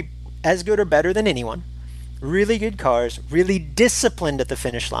 Hit the tree as good or better than anyone. Really good cars, really disciplined at the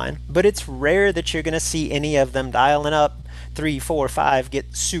finish line, but it's rare that you're going to see any of them dialing up 3, 4, 5,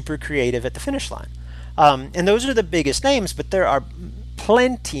 get super creative at the finish line. And those are the biggest names, but there are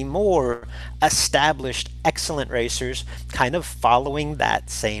plenty more established, excellent racers kind of following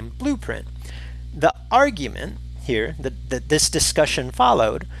that same blueprint. The argument here that this discussion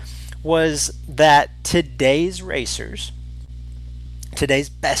followed was that today's racers, today's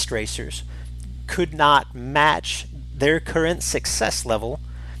best racers, could not match their current success level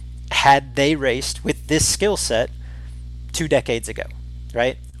had they raced with this skill set 2 decades ago,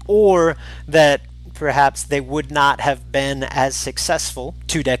 right? Or that perhaps they would not have been as successful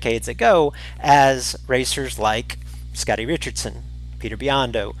 2 decades ago as racers like Scotty Richardson, Peter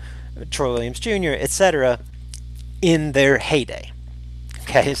Biondo, Troy Williams Jr., etc. in their heyday.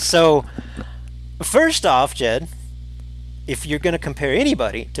 Okay, so first off, Jed, if you're going to compare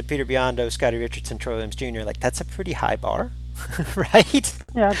anybody to Peter Biondo, Scotty Richardson, Troy Williams Jr., like that's a pretty high bar, right?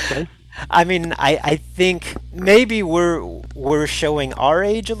 Yeah, I'd say. I mean, I think maybe we're showing our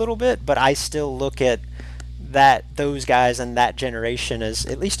age a little bit, but I still look at those guys and that generation as,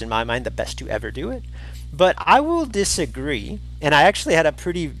 at least in my mind, the best to ever do it. But I will disagree, and I actually had a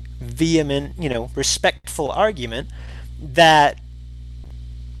pretty vehement, respectful argument that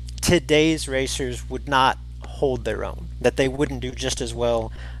today's racers would not hold their own, that they wouldn't do just as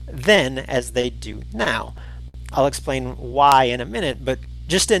well then as they do now. I'll explain why in a minute, but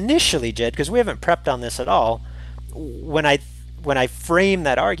just initially, Jed, because we haven't prepped on this at all, when I frame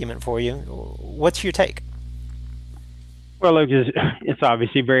that argument for you, what's your take? Well, look, it's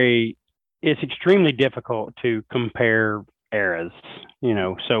obviously it's extremely difficult to compare eras,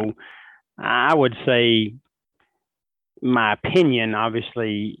 so I would say my opinion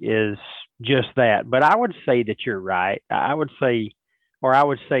obviously is just that, but I would say that you're right. I would say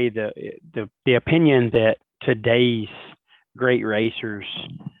the opinion that today's great racers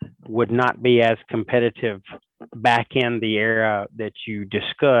would not be as competitive back in the era that you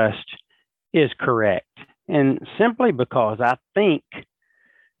discussed is correct. And simply because I think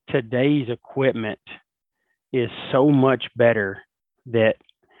today's equipment is so much better that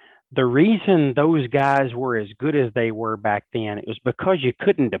the reason those guys were as good as they were back then, it was because you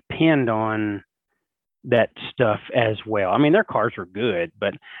couldn't depend on that stuff as well. I mean, their cars were good,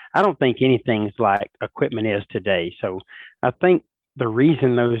 but I don't think anything's like equipment is today. So I think the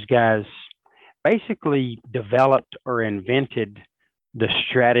reason those guys basically developed or invented the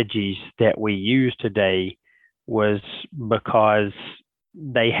strategies that we use today was because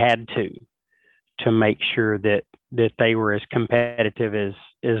they had to make sure that they were as competitive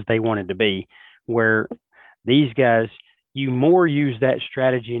as they wanted to be. Where these guys, you more use that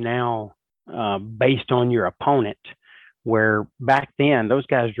strategy now based on your opponent where back then those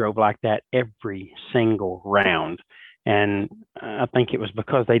guys drove like that every single round. And I think it was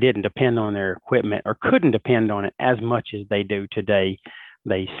because they didn't depend on their equipment or couldn't depend on it as much as they do today.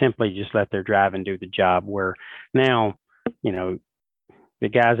 They simply just let their driving do the job, where now, the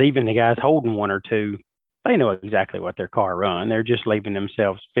guys holding one or two, they know exactly what their car run. They're just leaving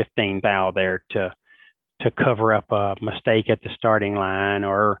themselves 15 thou there to cover up a mistake at the starting line,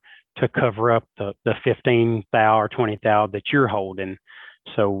 or to cover up the 15 thou or 20 thou that you're holding.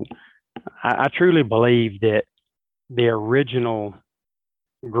 So I truly believe that the original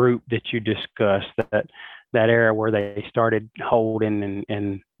group that you discussed, that era where they started holding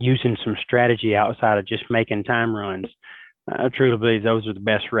and using some strategy outside of just making time runs, I truly believe those are the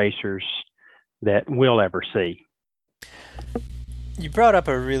best racers that we'll ever see. You brought up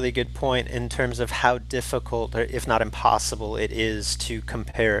a really good point in terms of how difficult, or if not impossible, it is to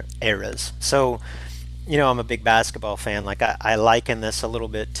compare eras. So, I'm a big basketball fan. Like, I liken this a little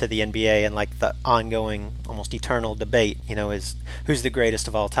bit to the NBA and like the ongoing, almost eternal debate. Is who's the greatest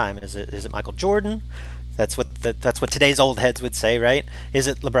of all time? Is it Michael Jordan? That's what today's old heads would say, right? Is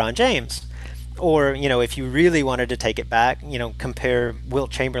it LeBron James? Or, if you really wanted to take it back, compare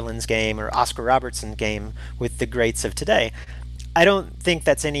Wilt Chamberlain's game or Oscar Robertson's game with the greats of today. I don't think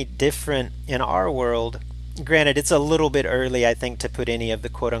that's any different in our world. Granted, it's a little bit early, I think, to put any of the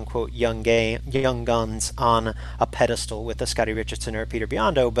quote-unquote young guns on a pedestal with a Scotty Richardson or a Peter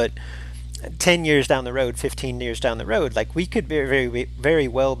Biondo, but 10 years down the road, 15 years down the road, like, we could very, very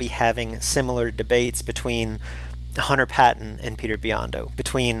well be having similar debates between Hunter Patton and Peter Biondo,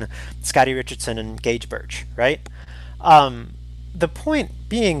 between Scotty Richardson and Gage Birch, right? The point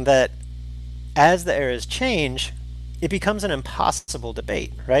being that as the eras change, it becomes an impossible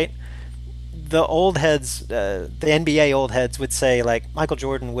debate, right? The old heads, the NBA old heads would say, like, Michael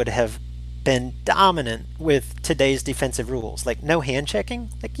Jordan would have been dominant with today's defensive rules. Like, no hand checking?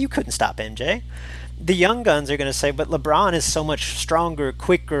 Like, you couldn't stop MJ. The young guns are going to say, but LeBron is so much stronger,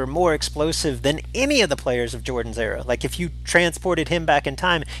 quicker, more explosive than any of the players of Jordan's era. Like, if you transported him back in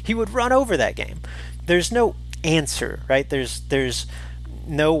time, he would run over that game. There's no answer, right? There's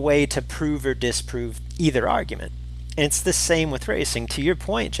no way to prove or disprove either argument. And it's the same with racing. To your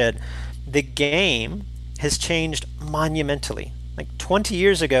point, Jed, the game has changed monumentally. Like 20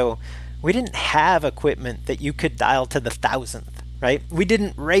 years ago, we didn't have equipment that you could dial to the thousandth, right? We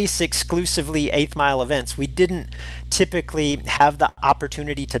didn't race exclusively 8th mile events. We didn't typically have the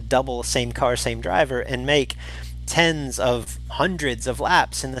opportunity to double same car, same driver and make tens of hundreds of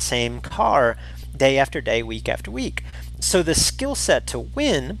laps in the same car day after day, week after week. So the skill set to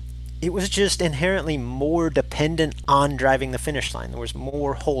win, it was just inherently more dependent on driving the finish line. There was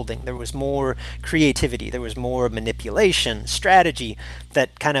more holding, there was more creativity, there was more manipulation, strategy,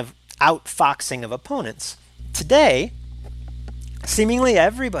 that kind of outfoxing of opponents. Today, seemingly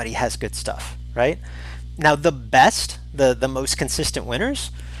everybody has good stuff, right? Now the best, the most consistent winners,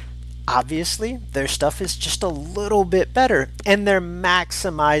 obviously their stuff is just a little bit better, and they're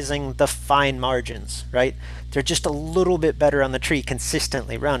maximizing the fine margins, right? They're just a little bit better on the tree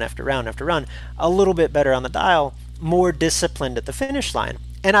consistently, round after round after round, a little bit better on the dial, more disciplined at the finish line.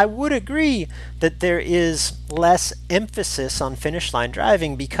 And I would agree that there is less emphasis on finish line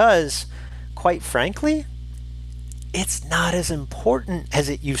driving because, quite frankly, it's not as important as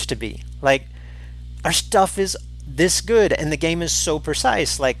it used to be. Like, our stuff is this good and the game is so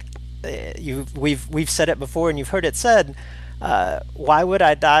precise. Like, we've said it before and you've heard it said, why would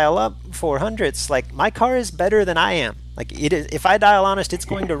I dial up 400s? Like, my car is better than I am. Like, it is, if I dial honest, it's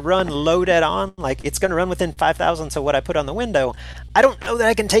going to run low dead on. Like, it's going to run within 5 thousandths of what I put on the window. I don't know that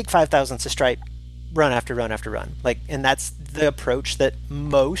I can take 5 thousandths of stripe run after run after run. Like, and that's the approach that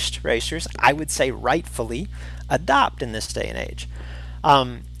most racers, I would say rightfully, adopt in this day and age.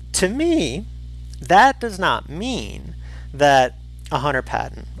 To me, that does not mean that a Hunter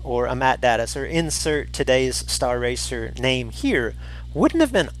Patton or a Matt Dattis, or insert today's star racer name here, wouldn't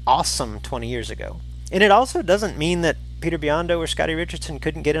have been awesome 20 years ago. And it also doesn't mean that Peter Biondo or Scotty Richardson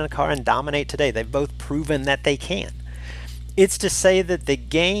couldn't get in a car and dominate today. They've both proven that they can. It's to say that the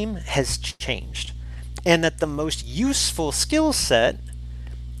game has changed and that the most useful skill set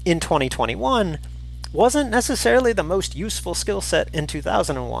in 2021 wasn't necessarily the most useful skill set in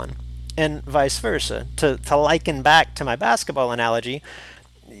 2001, and vice versa. To liken back to my basketball analogy,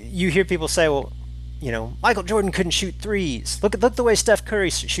 you hear people say, well, Michael Jordan couldn't shoot threes. Look the way Steph Curry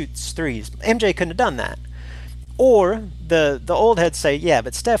shoots threes. MJ couldn't have done that. Or the old heads say, yeah,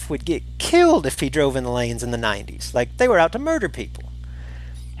 but Steph would get killed if he drove in the lanes in the 90s. Like, they were out to murder people.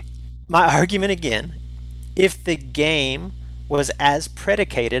 My argument again, if the game was as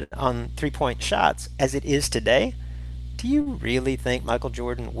predicated on three-point shots as it is today, do you really think Michael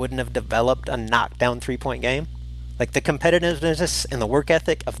Jordan wouldn't have developed a knockdown three-point game? Like the competitiveness and the work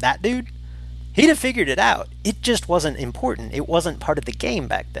ethic of that dude, he'd have figured it out. It just wasn't important. It wasn't part of the game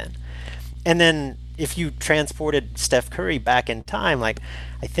back then. And then if you transported Steph Curry back in time, like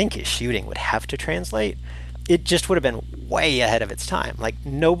I think his shooting would have to translate. It just would have been way ahead of its time. Like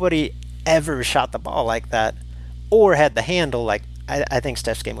nobody ever shot the ball like that or had the handle. Like I think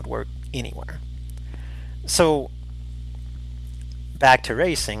Steph's game would work anywhere. So back to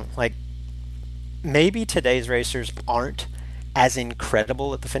racing, like maybe today's racers aren't as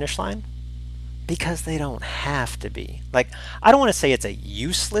incredible at the finish line because they don't have to be. Like, I don't want to say it's a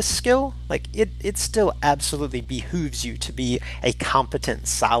useless skill. Like, it still absolutely behooves you to be a competent,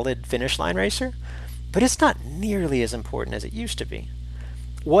 solid finish line racer, but it's not nearly as important as it used to be.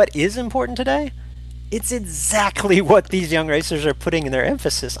 What is important today? It's exactly what these young racers are putting their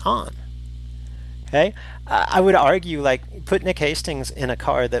emphasis on. Okay? I would argue, like, put Nick Hastings in a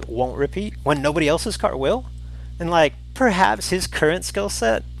car that won't repeat when nobody else's car will, and, like, perhaps his current skill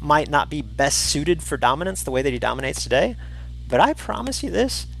set might not be best suited for dominance the way that he dominates today, but I promise you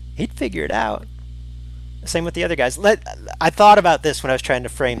this, he'd figure it out. Same with the other guys. I thought about this when I was trying to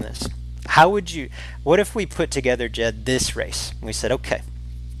frame this. What if we put together, Jed, this race? And we said, okay,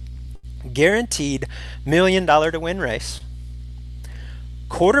 guaranteed $1 million to win race,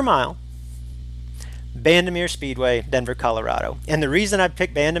 quarter mile, Bandimere Speedway, Denver, Colorado. And the reason I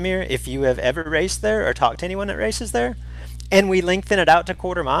picked Bandimere, if you have ever raced there or talked to anyone that races there, and we lengthen it out to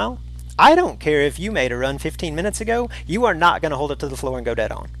quarter mile, I don't care if you made a run 15 minutes ago, you are not going to hold it to the floor and go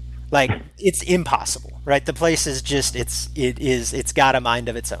dead on. Like, it's impossible, right? The place is just, it's got a mind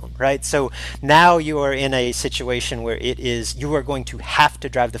of its own, right? So now you are in a situation where you are going to have to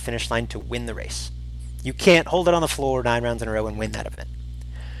drive the finish line to win the race. You can't hold it on the floor 9 rounds in a row and win that event.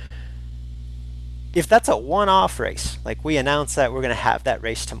 If that's a one-off race, like we announced that we're going to have that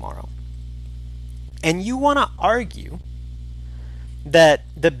race tomorrow, and you want to argue that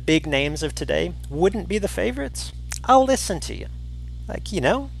the big names of today wouldn't be the favorites, I'll listen to you. Like,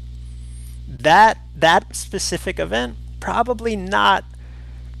 that specific event probably not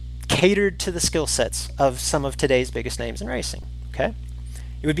catered to the skill sets of some of today's biggest names in racing, okay?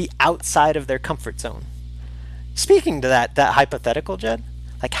 It would be outside of their comfort zone. Speaking to that hypothetical, Jed,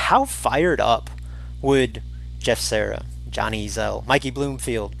 like how fired up would Jeff Serra, Johnny Ezel, Mikey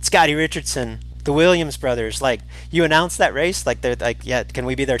Bloomfield, Scotty Richardson, the Williams brothers, like you announce that race, like they're like, yeah, can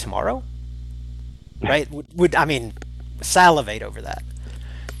we be there tomorrow? Right? Would salivate over that.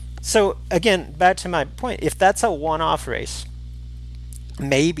 So again, back to my point, if that's a one-off race,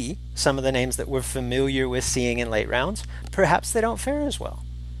 maybe some of the names that we're familiar with seeing in late rounds, perhaps they don't fare as well.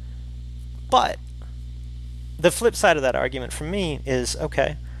 But the flip side of that argument for me is,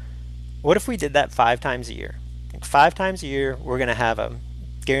 okay, what if we did that 5 times a year? Like 5 times a year, we're going to have a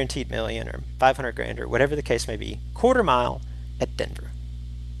guaranteed $1 million or $500,000 or whatever the case may be, quarter mile at Denver.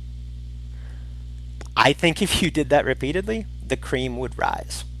 I think if you did that repeatedly, the cream would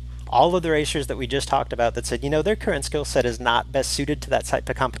rise. All of the racers that we just talked about that said, their current skill set is not best suited to that type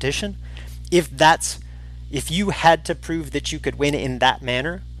of competition, if you had to prove that you could win in that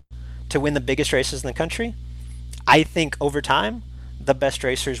manner to win the biggest races in the country, I think over time, the best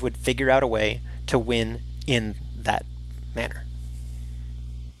racers would figure out a way to win in that manner.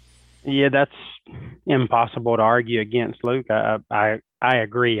 Yeah, that's impossible to argue against, Luke. I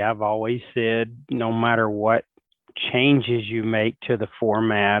agree. I've always said no matter what changes you make to the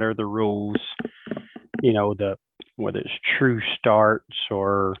format or the rules, whether it's true starts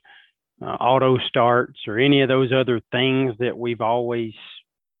or auto starts or any of those other things that we've always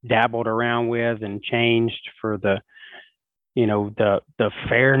dabbled around with and changed for the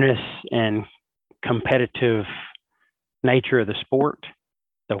fairness and competitive nature of the sport,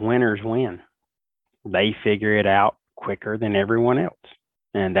 the winners win. They figure it out quicker than everyone else.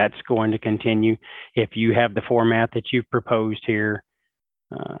 And that's going to continue. If you have the format that you've proposed here,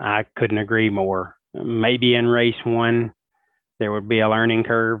 I couldn't agree more. Maybe in race 1, there would be a learning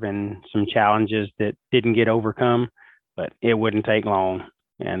curve and some challenges that didn't get overcome, but it wouldn't take long.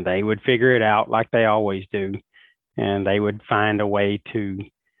 And they would figure it out like they always do. And they would find a way to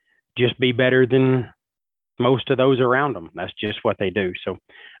just be better than most of those around them. That's just what they do. So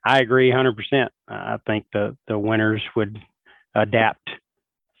I agree 100%. I think the winners would adapt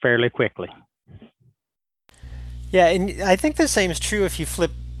fairly quickly. Yeah, and I think the same is true if you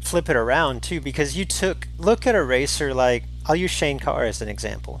flip it around too, because look at a racer like, I'll use Shane Carr as an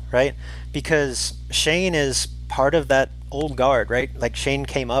example, right? Because Shane is part of that old guard, right? Like Shane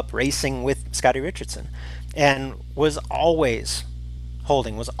came up racing with Scotty Richardson and was always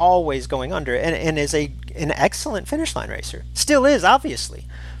holding, was always going under, and is a an excellent finish line racer. Still is, obviously.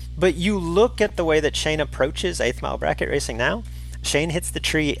 But you look at the way that Shane approaches 8th mile bracket racing now. Shane hits the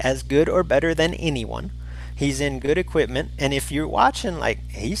tree as good or better than anyone. He's in good equipment, and if you're watching, like,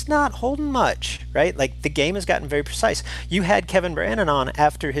 he's not holding much, right? Like, the game has gotten very precise. You had Kevin Brannon on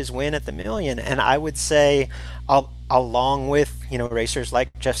after his win at the Million, and I would say, along with, racers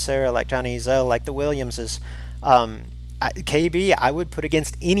like Jeff Serra, like Johnny Zell, like the Williamses, KB, I would put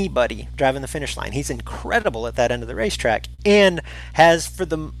against anybody driving the finish line. He's incredible at that end of the racetrack, and has, for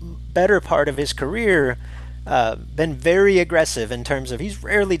the better part of his career, been very aggressive in terms of he's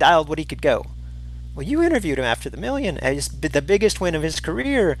rarely dialed what he could go. Well, you interviewed him after the Million. It's the biggest win of his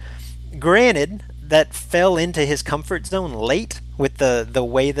career. Granted, that fell into his comfort zone late with the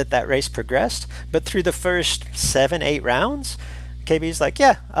way that race progressed. But through the first 7-8 rounds, KB's like,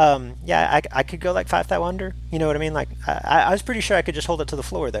 I could go like 5,000 under. You know what I mean? Like, I was pretty sure I could just hold it to the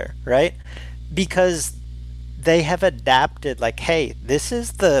floor there, right? Because they have adapted, like, hey, this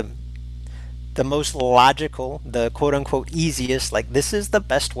is the most logical, the quote-unquote easiest, like, this is the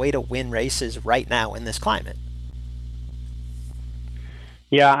best way to win races right now in this climate.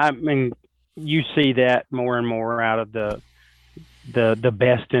 Yeah, I mean, you see that more and more out of the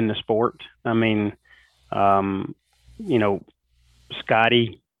best in the sport. I mean,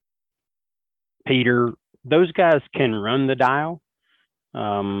 Scotty, Peter, those guys can run the dial.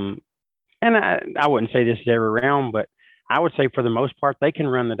 And I wouldn't say this is every round, but I would say for the most part, they can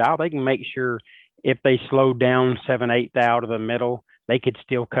run the dial. They can make sure if they slowed down 7/8 out of the middle, they could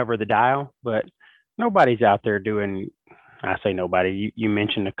still cover the dial. But nobody's out there doing, I say nobody, you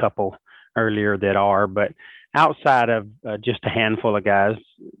mentioned a couple earlier that are, but outside of just a handful of guys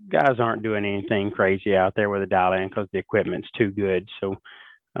aren't doing anything crazy out there with a dial in because the equipment's too good. So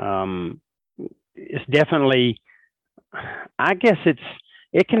it's definitely, I guess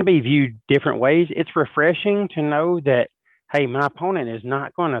it can be viewed different ways. It's refreshing to know that, hey, my opponent is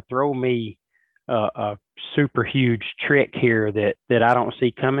not going to throw me a super huge trick here that I don't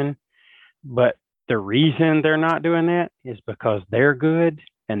see coming. But the reason they're not doing that is because they're good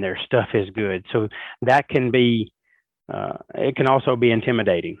and their stuff is good. So that can be, it can also be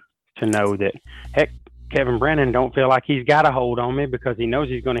intimidating to know that, heck, Kevin Brannon don't feel like he's got a hold on me because he knows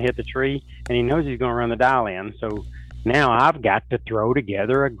he's going to hit the tree and he knows he's going to run the dial in. So now I've got to throw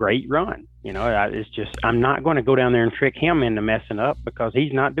together a great run. It's just, I'm not going to go down there and trick him into messing up because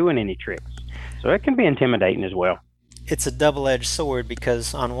he's not doing any tricks. So it can be intimidating as well. It's a double-edged sword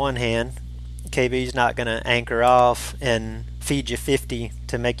because on one hand, KB's not going to anchor off and feed you 50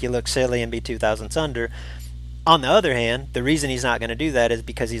 to make you look silly and be 2,000s under. On the other hand, the reason he's not going to do that is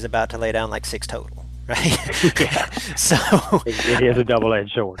because he's about to lay down like 6 total, right? Yeah. So it is a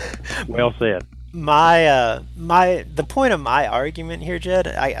double-edged sword. Well said. The point of my argument here, Jed,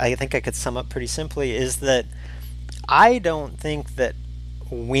 I think I could sum up pretty simply, is that I don't think that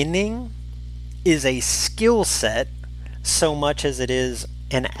winning is a skill set so much as it is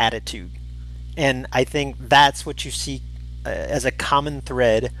an attitude. And I think that's what you see as a common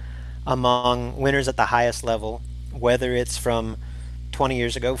thread among winners at the highest level, whether it's from 20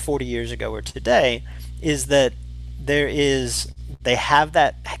 years ago, 40 years ago, or today, is that they have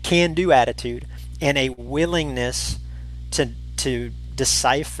that can-do attitude and a willingness to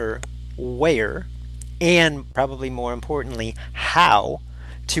decipher where, and probably more importantly, how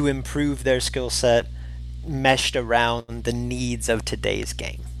to improve their skill set meshed around the needs of today's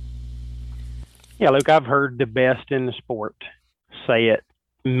game. Yeah, Luke, I've heard the best in the sport say it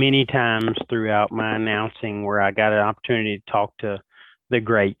many times throughout my announcing where I got an opportunity to talk to the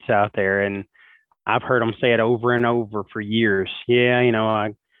greats out there, and I've heard them say it over and over for years. Yeah,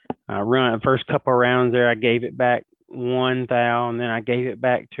 I run the first couple of rounds there, I gave it back 1 thou, and then I gave it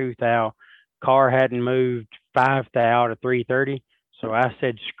back 2 thou. Car hadn't moved 5 thou to 330, so I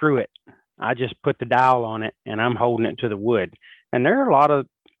said, screw it. I just put the dial on it, and I'm holding it to the wood. And there are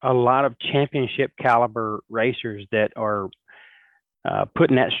a lot of championship caliber racers that are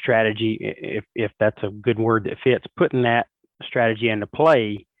putting that strategy, if that's a good word that fits, putting that strategy into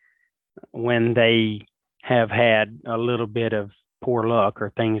play when they have had a little bit of poor luck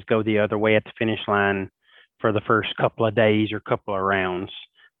or things go the other way at the finish line for the first couple of days or couple of rounds,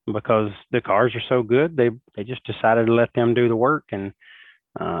 because the cars are so good, they just decided to let them do the work. And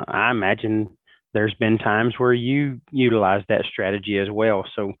I imagine there's been times where you utilize that strategy as well.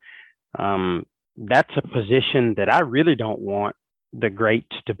 So that's a position that I really don't want the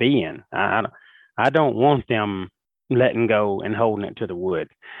greats to be in. I don't want them letting go and holding it to the wood.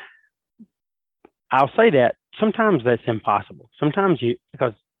 I'll say that sometimes that's impossible. Sometimes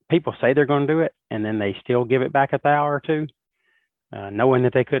because people say they're going to do it and then they still give it back 1 thou or 2, knowing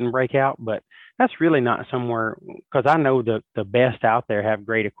that they couldn't break out. But that's really not somewhere, because I know the best out there have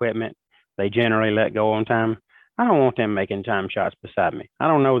great equipment. They generally let go on time. I don't want them making time shots beside me. I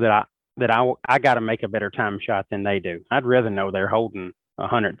don't know that I got to make a better time shot than they do. I'd rather know they're holding a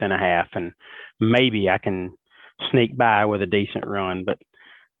hundredth and a half, and maybe I can sneak by with a decent run. But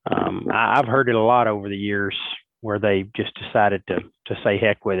I've heard it a lot over the years where they just decided to say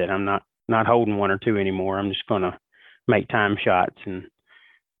heck with it. I'm not holding one or two anymore. I'm just going to make time shots, and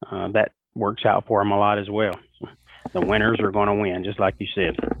that works out for them a lot as well. The winners are going to win, just like you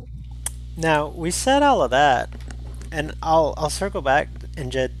said. Now, we said all of that, and I'll circle back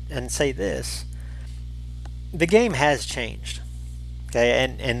and say this. The game has changed,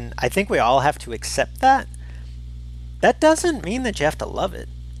 okay? And I think we all have to accept that. That doesn't mean that you have to love it,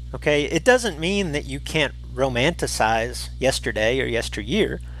 okay? It doesn't mean that you can't romanticize yesterday or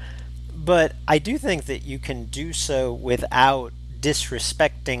yesteryear, but I do think that you can do so without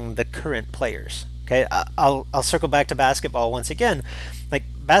disrespecting the current players. Okay, I'll circle back to basketball once again. Like,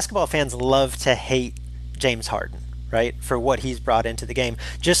 basketball fans love to hate James Harden, right, for what he's brought into the game.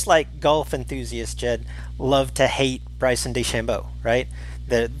 Just like golf enthusiasts, Jed, love to hate Bryson DeChambeau, right?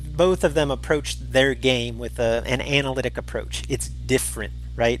 Both of them approach their game with an analytic approach. It's different,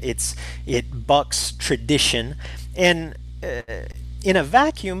 right? It bucks tradition, and in a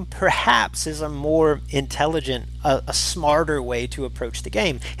vacuum, perhaps is a more intelligent, a smarter way to approach the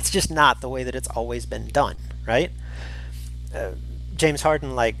game. It's just not the way that it's always been done, right? James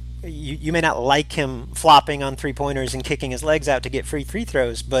Harden, like, you may not like him flopping on three-pointers and kicking his legs out to get free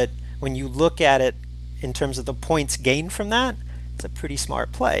throws, but when you look at it in terms of the points gained from that, it's a pretty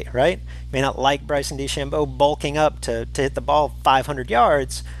smart play, right? You may not like Bryson DeChambeau bulking up to hit the ball 500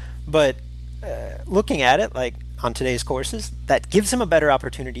 yards, but looking at it, like, on today's courses, that gives him a better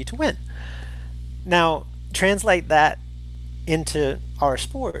opportunity to win. Now, translate that into our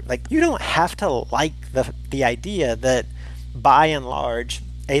sport. Like, you don't have to like the idea that, by and large,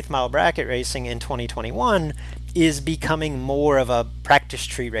 8th mile bracket racing in 2021 is becoming more of a practice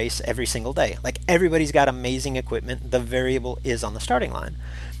tree race every single day. Like, everybody's got amazing equipment. The variable is on the starting line.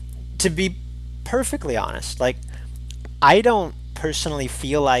 To be perfectly honest, like, I don't personally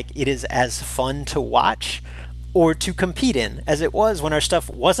feel like it is as fun to watch or to compete in as it was when our stuff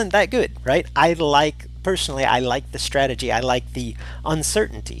wasn't that good, right? Personally, I like the strategy. I like the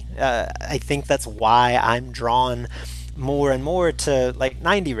uncertainty. I think that's why I'm drawn more and more to, like,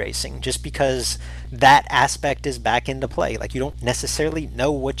 90 racing, just because that aspect is back into play. Like, you don't necessarily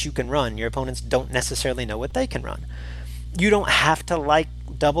know what you can run. Your opponents don't necessarily know what they can run. You don't have to like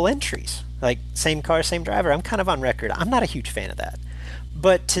double entries, like same car, same driver. I'm kind of on record. I'm not a huge fan of that.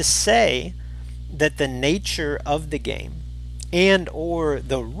 But to say that the nature of the game and or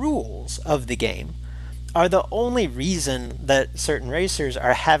the rules of the game are the only reason that certain racers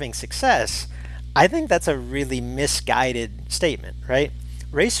are having success, I think that's a really misguided statement, right?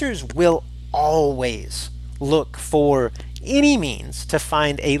 Racers will always look for any means to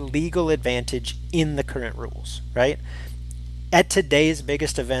find a legal advantage in the current rules, right? At today's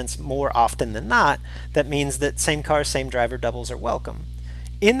biggest events, more often than not, that means that same car, same driver doubles are welcome.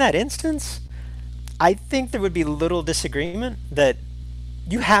 In that instance, I think there would be little disagreement that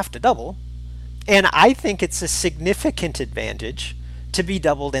you have to double, and I think it's a significant advantage to be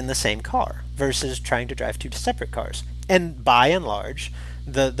doubled in the same car versus trying to drive two separate cars. And by and large,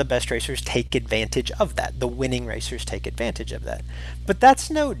 the best racers take advantage of that. The winning racers take advantage of that. But that's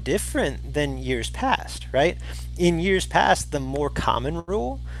no different than years past, right? In years past, the more common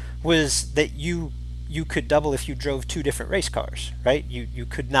rule was that you could double if you drove two different race cars, right? You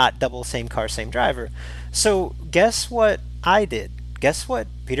could not double same car, same driver. So guess what I did? Guess what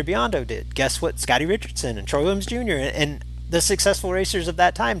Peter Biondo did? Guess what Scotty Richardson and Troy Williams Jr. and the successful racers of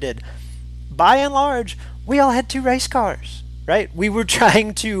that time did? By and large, we all had two race cars, right? We were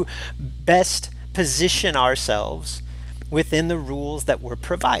trying to best position ourselves within the rules that were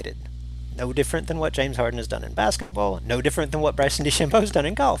provided. No different than what James Harden has done in basketball, no different than what Bryson DeChambeau has done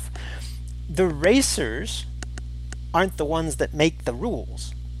in golf. The racers aren't the ones that make the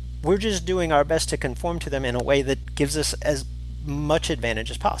rules. We're just doing our best to conform to them in a way that gives us as much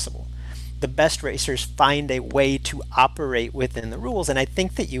advantage as possible. The best racers find a way to operate within the rules, and I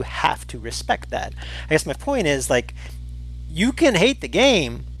think that you have to respect that. I guess my point is, like, you can hate the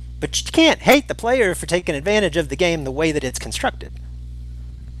game, but you can't hate the player for taking advantage of the game the way that it's constructed.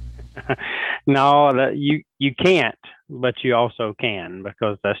 No, you can't, but you also can,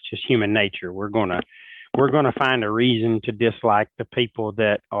 because that's just human nature. We're gonna find a reason to dislike the people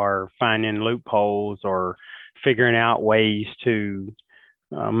that are finding loopholes or figuring out ways to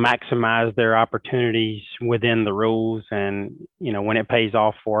maximize their opportunities within the rules. And when it pays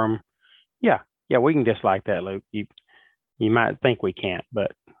off for them, yeah, Yeah, we can dislike that, Luke. You might think we can't,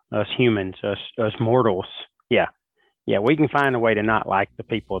 but us humans, us mortals, yeah, we can find a way to not like the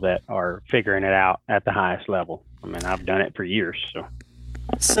people that are figuring it out at the highest level. I mean, I've done it for years.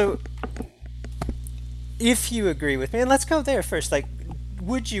 So, if you agree with me, and let's go there first. Like,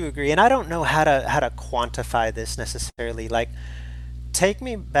 would you agree? And I don't know how to quantify this necessarily. Like, take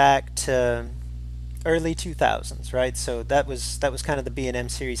me back to early 2000s, right? So that was kind of the B&M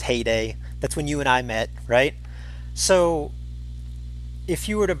series heyday. That's when you and I met, right? So if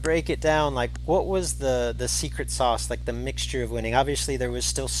you were to break it down, like, what was the secret sauce, like the mixture of winning? Obviously there was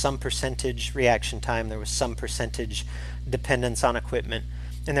still some percentage reaction time, there was some percentage dependence on equipment,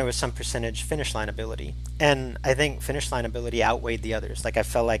 and there was some percentage finish line ability. And I think finish line ability outweighed the others. Like, I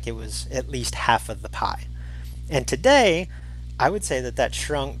felt like it was at least half of the pie. And today I would say that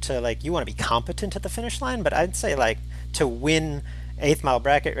shrunk to, like, you want to be competent at the finish line, but I'd say, like, to win eighth mile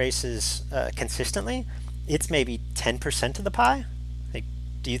bracket races consistently, it's maybe 10% of the pie. Like,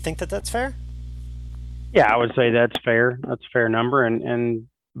 do you think that's fair? Yeah, I would say that's fair. That's a fair number. And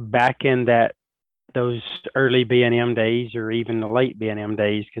back in those early B&M days, or even the late B&M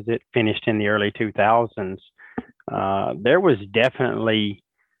days, because it finished in the early 2000s, there was definitely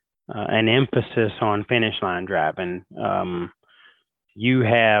an emphasis on finish line driving. You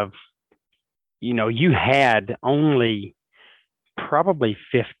had only probably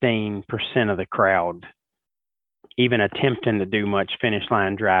 15% of the crowd even attempting to do much finish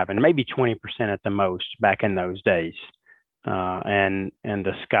line driving, maybe 20% at the most back in those days. And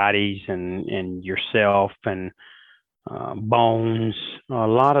the Scotties and yourself and Bones, a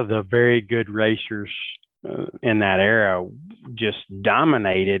lot of the very good racers in that era just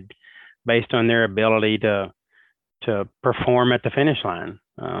dominated based on their ability to perform at the finish line.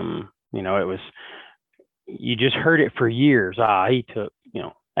 It was, you just heard it for years. He took,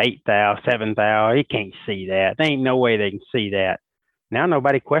 8 thou, 7 thou. He can't see that. There ain't no way they can see that. Now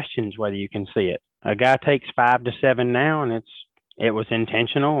nobody questions whether you can see it. A guy takes 5 to 7 now, and it was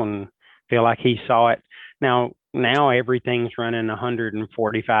intentional, and feel like he saw it. Now everything's running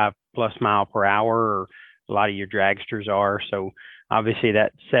 145 plus mile per hour, or a lot of your dragsters are. So obviously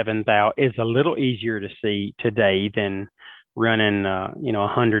that 7 thou is a little easier to see today than running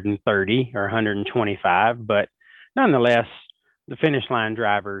 130 or 125, but nonetheless, the finish line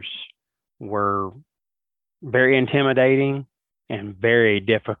drivers were very intimidating and very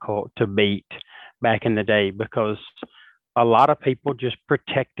difficult to beat back in the day, because a lot of people just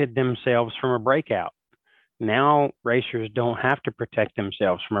protected themselves from a breakout. Now racers don't have to protect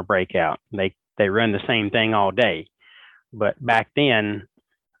themselves from a breakout. They run the same thing all day. But back then,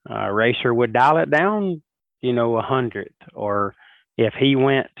 a racer would dial it down, 100, or if he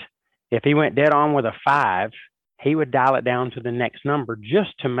went dead on with a 5, he would dial it down to the next number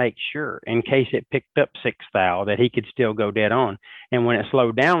just to make sure, in case it picked up 6 thou, that he could still go dead on. And when it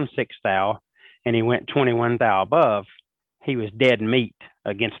slowed down 6 thou and he went 21 thou above, he was dead meat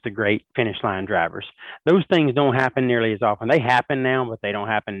against the great finish line drivers. Those things don't happen nearly as often. They happen now, but they don't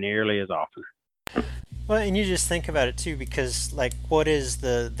happen nearly as often. Well, and you just think about it too, because, like, what is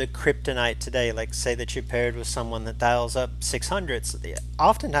the kryptonite today? Like, say that you're paired with someone that dials up 600s.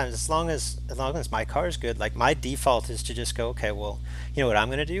 Oftentimes, as long as my car is good, like, my default is to just go, okay, well, you know what I'm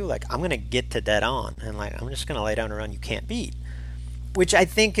going to do? Like, I'm going to get to dead on, and, like, I'm just going to lay down a run you can't beat, which I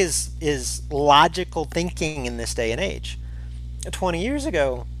think is logical thinking in this day and age. 20 years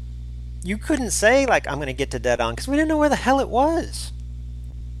ago, you couldn't say, like, I'm going to get to dead on, because we didn't know where the hell it was.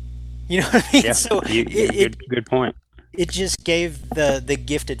 You know what I mean? Yeah, so good point. It just gave the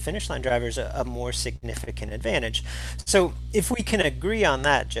gifted finish line drivers a more significant advantage. So if we can agree on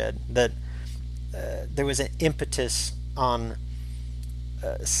that, Jed, that there was an impetus on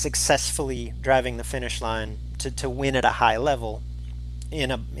successfully driving the finish line to win at a high level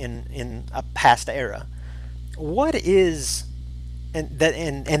in a past era, what is, and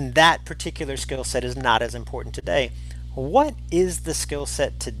that particular skill set is not as important today. What is the skill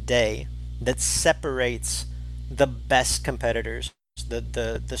set today that separates the best competitors,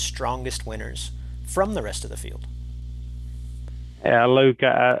 the strongest winners, from the rest of the field? Yeah, Luke,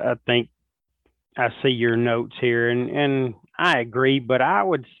 I think I see your notes here, and I agree, but I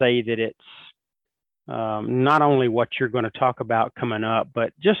would say that it's not only what you're going to talk about coming up,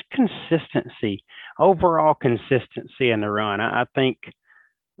 but just consistency, overall consistency in the run. I think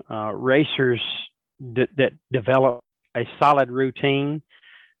racers that develop a solid routine,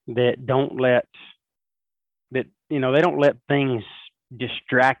 that don't let things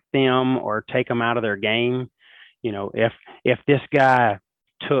distract them or take them out of their game. If this guy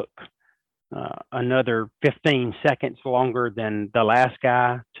took another 15 seconds longer than the last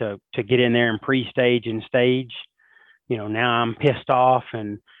guy to get in there and pre-stage and stage. Now I'm pissed off,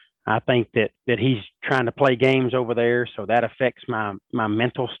 and I think that he's trying to play games over there, so that affects my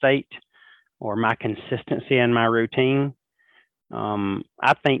mental state or my consistency in my routine.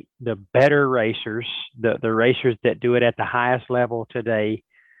 I think the better racers, the racers that do it at the highest level today,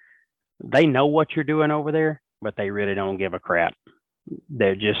 they know what you're doing over there, but they really don't give a crap.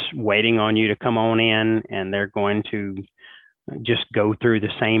 They're just waiting on you to come on in, and they're going to just go through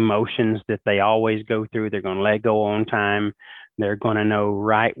the same motions that they always go through. They're going to let go on time. They're going to know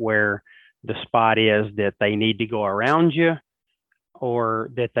right where the spot is that they need to go around you,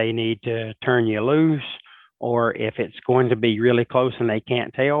 or that they need to turn you loose, or if it's going to be really close and they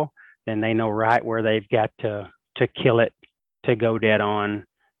can't tell, then they know right where they've got to kill it, to go dead on.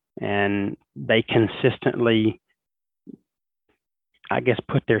 And they consistently, I guess,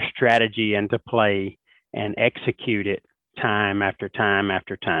 put their strategy into play and execute it time after time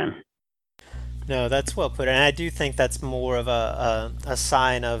after time. No, that's well put, and I do think that's more of a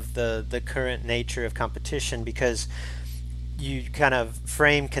sign of the current nature of competition, because you kind of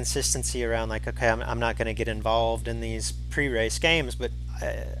frame consistency around like, okay, I'm not going to get involved in these pre-race games, but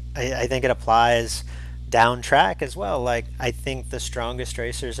I think it applies down track as well. Like, I think the strongest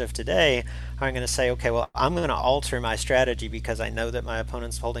racers of today aren't going to say, okay, well, I'm going to alter my strategy because I know that my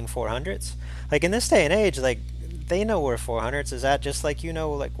opponent's holding 400s. Like, in this day and age, like, they know where 400s is at, just like,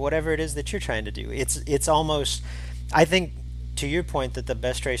 like whatever it is that you're trying to do. It's almost, I think, to your point, that the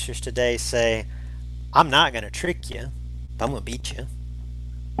best racers today say, I'm not going to trick you, I'm going to beat you.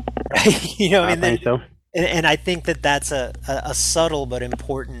 Right? I think so. And I think that that's a subtle but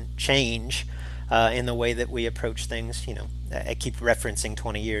important change in the way that we approach things. I keep referencing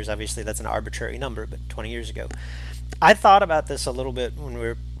 20 years. Obviously, that's an arbitrary number, but 20 years ago. I thought about this a little bit when we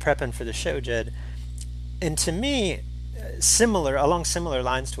were prepping for the show, Jed. And to me, along similar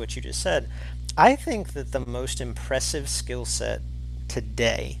lines to what you just said, I think that the most impressive skill set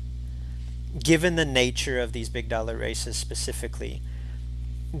today, given the nature of these big dollar races specifically,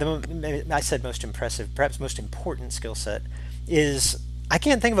 I said most impressive, perhaps most important skill set is, I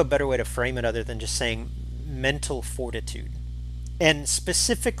can't think of a better way to frame it other than just saying mental fortitude. And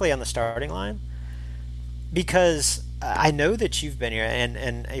specifically on the starting line, because I know that you've been here,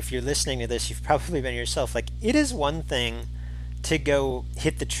 and if you're listening to this, you've probably been yourself. Like, it is one thing to go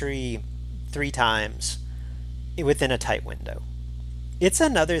hit the tree 3 times within a tight window. It's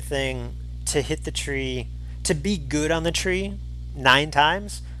another thing to hit the tree, to be good on the tree 9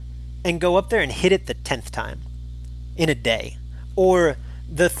 times and go up there and hit it the 10th time in a day, or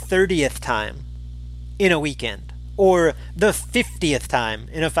the 30th time in a weekend, or the 50th time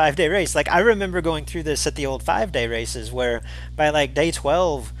in a 5-day race. Like, I remember going through this at the old 5-day races where by like day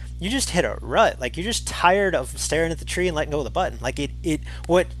 12, you just hit a rut. Like, you're just tired of staring at the tree and letting go of the button. Like,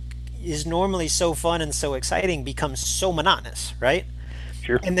 what is normally so fun and so exciting becomes so monotonous, right?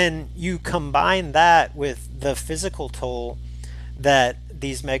 Sure. And then you combine that with the physical toll that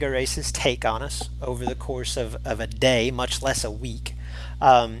these mega races take on us over the course of a day, much less a week.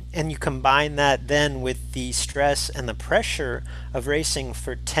 And you combine that then with the stress and the pressure of racing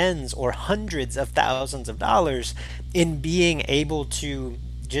for tens or hundreds of thousands of dollars, in being able to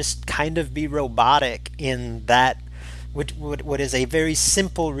just kind of be robotic in that, what is a very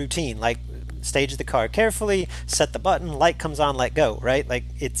simple routine, like stage the car carefully, set the button, light comes on, let go, right? Like,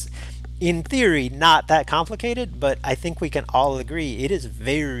 it's in theory not that complicated, but I think we can all agree it is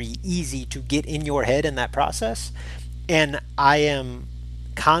very easy to get in your head in that process. And I am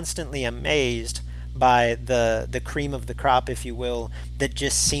constantly amazed by the cream of the crop, if you will, that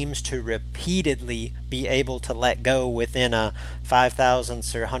just seems to repeatedly be able to let go within a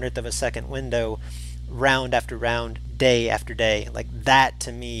 5,000th or 100th of a second window, round after round, day after day. Like, that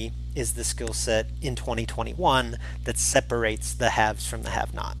to me is the skill set in 2021 that separates the haves from the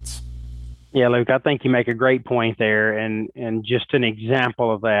have-nots. Yeah, Luke, I think you make a great point there, and just an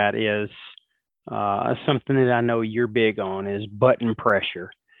example of that is something that I know you're big on is button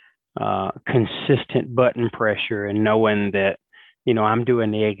pressure, consistent button pressure, and knowing that, I'm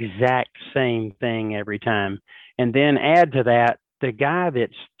doing the exact same thing every time. And then add to that the guy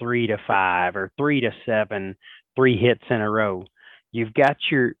that's 3 to 5 or 3 to 7, 3 hits in a row. You've got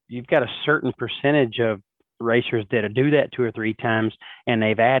a certain percentage of racers that do that 2 or 3 times, and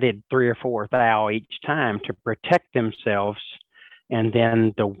they've added 3 or 4 thou each time to protect themselves. And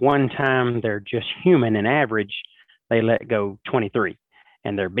then the one time they're just human and average, they let go 23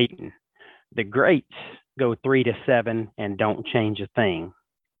 and they're beaten. The greats go 3 to 7 and don't change a thing,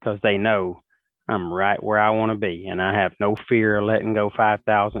 because they know I'm right where I want to be, and I have no fear of letting go 5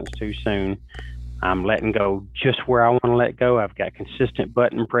 thousandths too soon. I'm letting go just where I want to let go. I've got consistent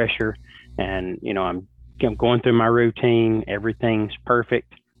button pressure, and I'm going through my routine. Everything's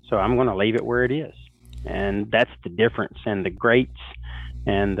perfect, so I'm going to leave it where it is. And that's the difference. And the greats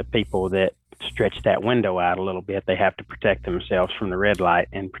and the people that stretch that window out a little bit, they have to protect themselves from the red light.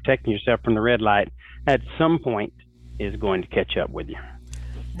 And protecting yourself from the red light at some point is going to catch up with you.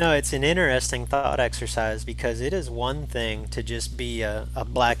 No, it's an interesting thought exercise, because it is one thing to just be a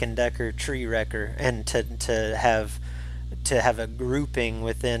Black & Decker tree wrecker and to have a grouping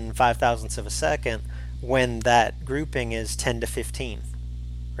within 5 thousandths of a second when that grouping is 10 to 15,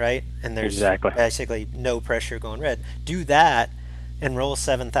 right? And there's basically no pressure going red. Do that and roll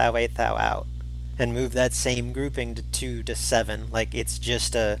 7 thou, 8 thou out, and move that same grouping to 2 to 7. Like, it's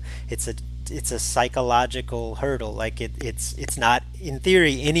a psychological hurdle. Like, it's not in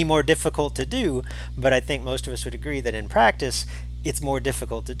theory any more difficult to do, but I think most of us would agree that in practice it's more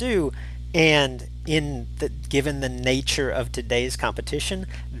difficult to do. And given the nature of today's competition,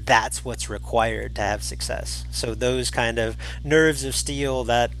 that's what's required to have success. So those kind of nerves of steel,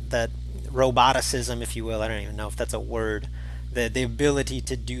 that roboticism, if you will, I don't even know if that's a word, the ability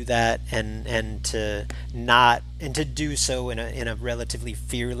to do that and to do so in a relatively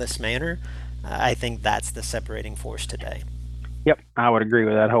fearless manner, I think that's the separating force today. Yep, I would agree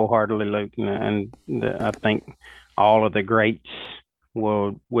with that wholeheartedly, Luke. And I think all of the greats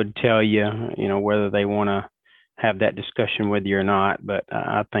would tell you, whether they want to have that discussion with you or not. But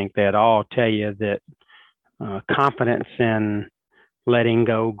I think they'd all tell you that confidence in letting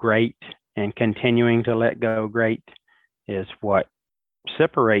go great and continuing to let go great is what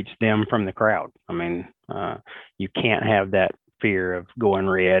separates them from the crowd. I mean, you can't have that fear of going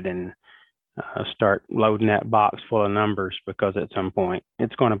red and start loading that box full of numbers, because at some point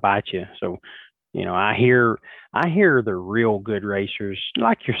it's going to bite you. So, I hear the real good racers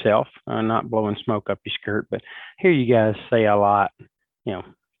like yourself, not blowing smoke up your skirt, but I hear you guys say a lot,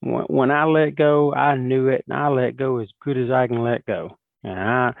 when I let go, I knew it, and I let go as good as I can let go. And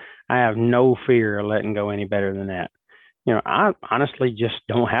I have no fear of letting go any better than that. I honestly just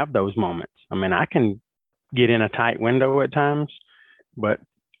don't have those moments. I mean, I can get in a tight window at times, but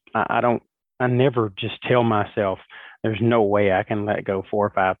I never just tell myself there's no way I can let go 4 or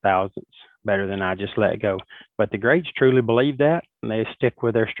 5 thousandths better than I just let go. But the greats truly believe that, and they stick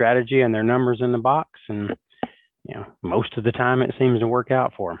with their strategy and their numbers in the box. And, most of the time it seems to work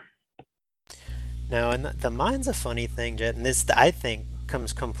out for them. No, and the mind's a funny thing, Jet, and this, I think,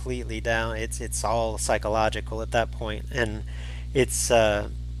 comes completely down. It's all psychological at that point, and it's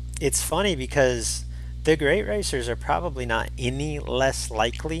funny because the great racers are probably not any less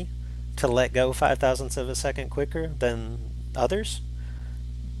likely to let go 5 thousandths of a second quicker than others,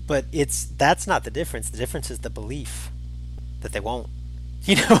 but that's not the difference. The difference is the belief that they won't.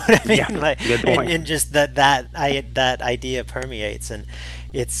 You know what I mean? Yeah, good point. And just that idea permeates, and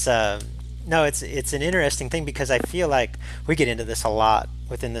it's it's an interesting thing, because I feel like we get into this a lot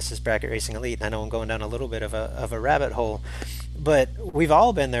within This Is Bracket Racing Elite, and I know I'm going down a little bit of a rabbit hole, but we've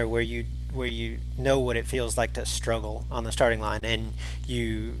all been there where you know what it feels like to struggle on the starting line, and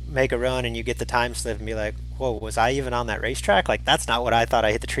you make a run and you get the time slip and be like, whoa, was I even on that racetrack? Like, that's not what I thought.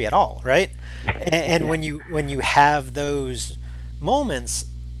 I hit the tree at all, right? And when you have those moments,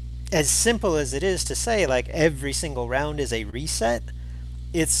 as simple as it is to say, like, every single round is a reset,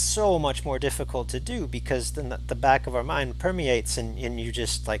 it's so much more difficult to do, because then the back of our mind permeates, and you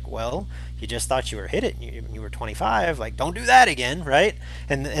just like, well, you just thought you were hit it, and you were 25, like, don't do that again, right?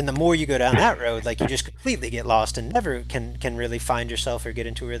 And the more you go down that road, like, you just completely get lost and never can really find yourself or get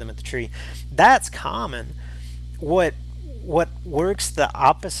into a rhythm at the tree. That's common. What works the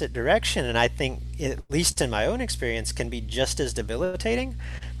opposite direction, and I think, at least in my own experience, can be just as debilitating,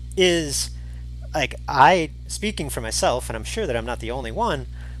 is, like, speaking for myself, and I'm sure that I'm not the only one,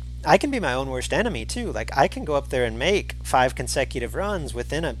 I can be my own worst enemy too. Like, I can go up there and make 5 consecutive runs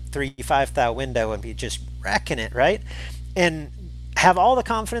within a 3-5 thou window and be just wrecking it, right? And have all the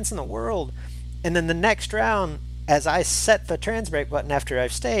confidence in the world. And then the next round, as I set the trans brake button after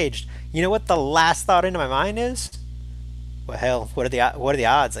I've staged, you know what the last thought into my mind is? Well, hell, what are the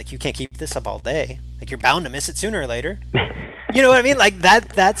odds? Like, you can't keep this up all day. Like, you're bound to miss it sooner or later. You know what I mean? Like,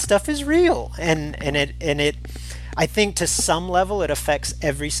 that stuff is real, and it I think to some level it affects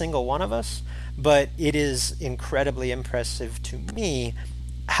every single one of us, but it is incredibly impressive to me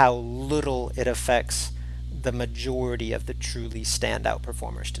how little it affects the majority of the truly standout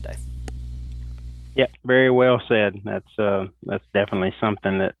performers today. Yeah, very well said. That's definitely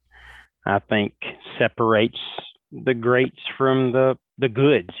something that I think separates the greats from the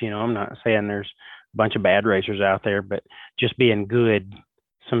goods. I'm not saying there's a bunch of bad racers out there, but just being good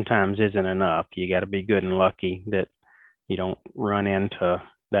sometimes isn't enough. You got to be good and lucky that you don't run into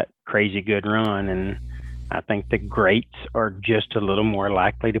that crazy good run. And I think the greats are just a little more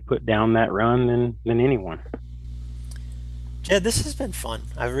likely to put down that run than anyone. Jed, this has been fun.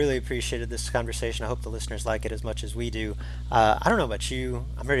 I really appreciated this conversation. I hope the listeners like it as much as we do. I don't know about you.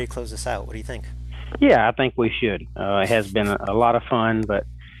 I'm ready to close this out. What do you think? Yeah, I think we should. It has been a lot of fun, but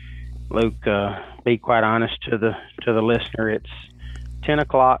Luke, be quite honest to the listener. It's 10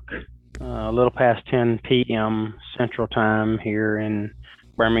 o'clock, a little past 10 p.m. Central Time here in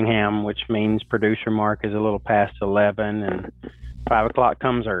Birmingham, which means producer Mark is a little past 11, and 5 o'clock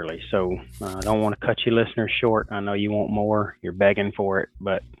comes early. So I don't want to cut you listeners short. I know you want more. You're begging for it,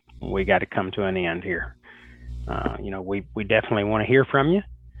 but we got to come to an end here. We definitely want to hear from you.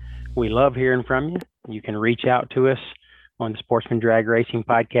 We love hearing from you. You can reach out to us on the Sportsman Drag Racing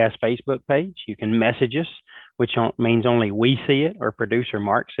Podcast Facebook page. You can message us, which means only we see it or producer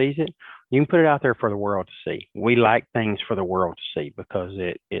Mark sees it. You can put it out there for the world to see. We like things for the world to see because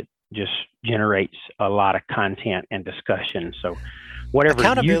it just generates a lot of content and discussion. So whatever.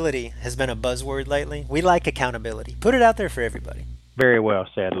 Accountability has been a buzzword lately. We like accountability. Put it out there for everybody. Very well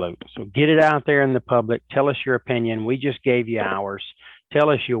said, Luke. So get it out there in the public. Tell us your opinion. We just gave you ours. Tell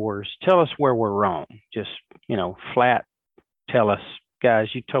us yours. Tell us where we're wrong. Just, flat tell us, guys,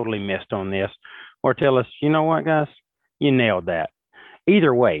 you totally missed on this. Or tell us, you know what, guys, you nailed that.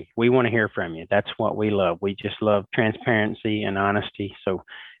 Either way, we want to hear from you. That's what we love. We just love transparency and honesty. So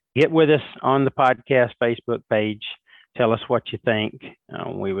get with us on the podcast Facebook page. Tell us what you think.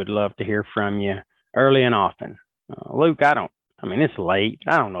 We would love to hear from you early and often. Luke, it's late.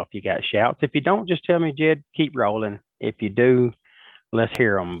 I don't know if you got shouts. If you don't, just tell me, Jed, keep rolling. If you do, let's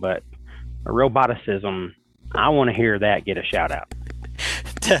hear them. But roboticism, I want to hear that get a shout out.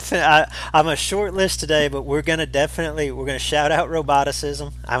 Definitely. I'm a short list today, but we're gonna shout out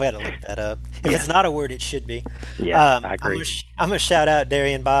roboticism. I've got to look that up. If it's not a word, it should be. Yeah, I agree. I'm gonna shout out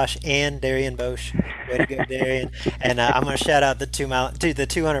Darian Bosch and Darian Bosch. Way to go, Darian! And I'm gonna shout out the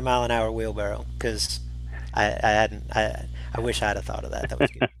 200 mile an hour wheelbarrow because I wish I had thought of that. That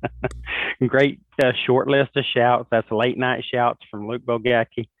was good. Great short list of shouts. That's late night shouts from Luke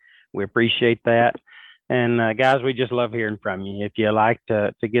Bogacki. We appreciate that. And guys, we just love hearing from you. If you like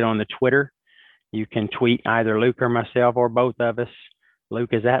to get on the Twitter, you can tweet either Luke or myself or both of us.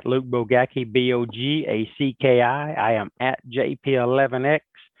 Luke is at Luke Bogacki, Bogacki. I am at JP11X.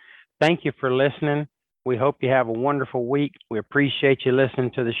 Thank you for listening. We hope you have a wonderful week. We appreciate you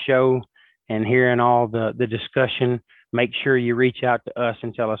listening to the show and hearing all the discussion. Make sure you reach out to us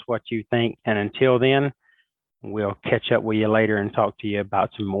and tell us what you think. And until then, we'll catch up with you later and talk to you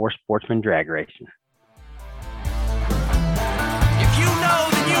about some more Sportsman Drag Racing.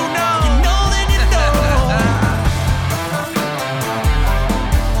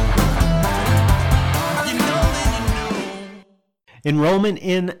 Enrollment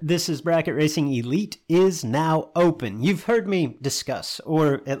in This Is Bracket Racing Elite is now open. You've heard me discuss,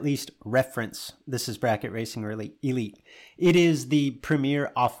 or at least reference, This Is Bracket Racing Elite. It is the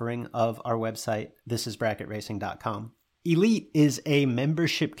premier offering of our website, thisisbracketracing.com. Elite is a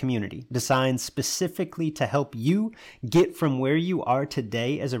membership community designed specifically to help you get from where you are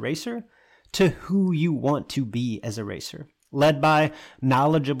today as a racer to who you want to be as a racer. Led by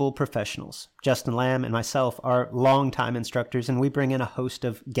knowledgeable professionals. Justin Lamb and myself are longtime instructors, and we bring in a host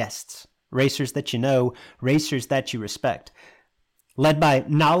of guests, racers that you know, racers that you respect. Led by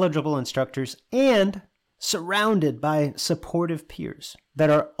knowledgeable instructors and surrounded by supportive peers that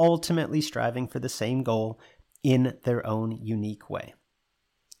are ultimately striving for the same goal in their own unique way.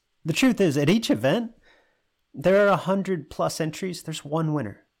 The truth is, at each event, there are 100+ entries. There's one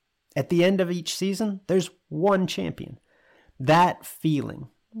winner. At the end of each season, there's one champion. That feeling,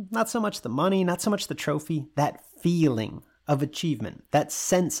 not so much the money, not so much the trophy, that feeling of achievement, that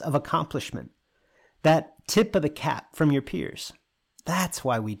sense of accomplishment, that tip of the cap from your peers. That's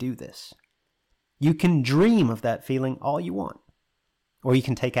why we do this. You can dream of that feeling all you want, or you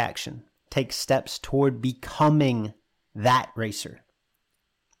can take action, take steps toward becoming that racer.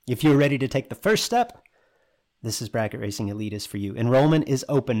 If you're ready to take the first step, This Is Bracket Racing Elite is for you. Enrollment is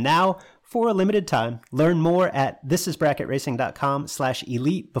open now for a limited time. Learn more at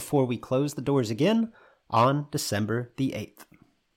thisisbracketracing.com/elite before we close the doors again on December the 8th.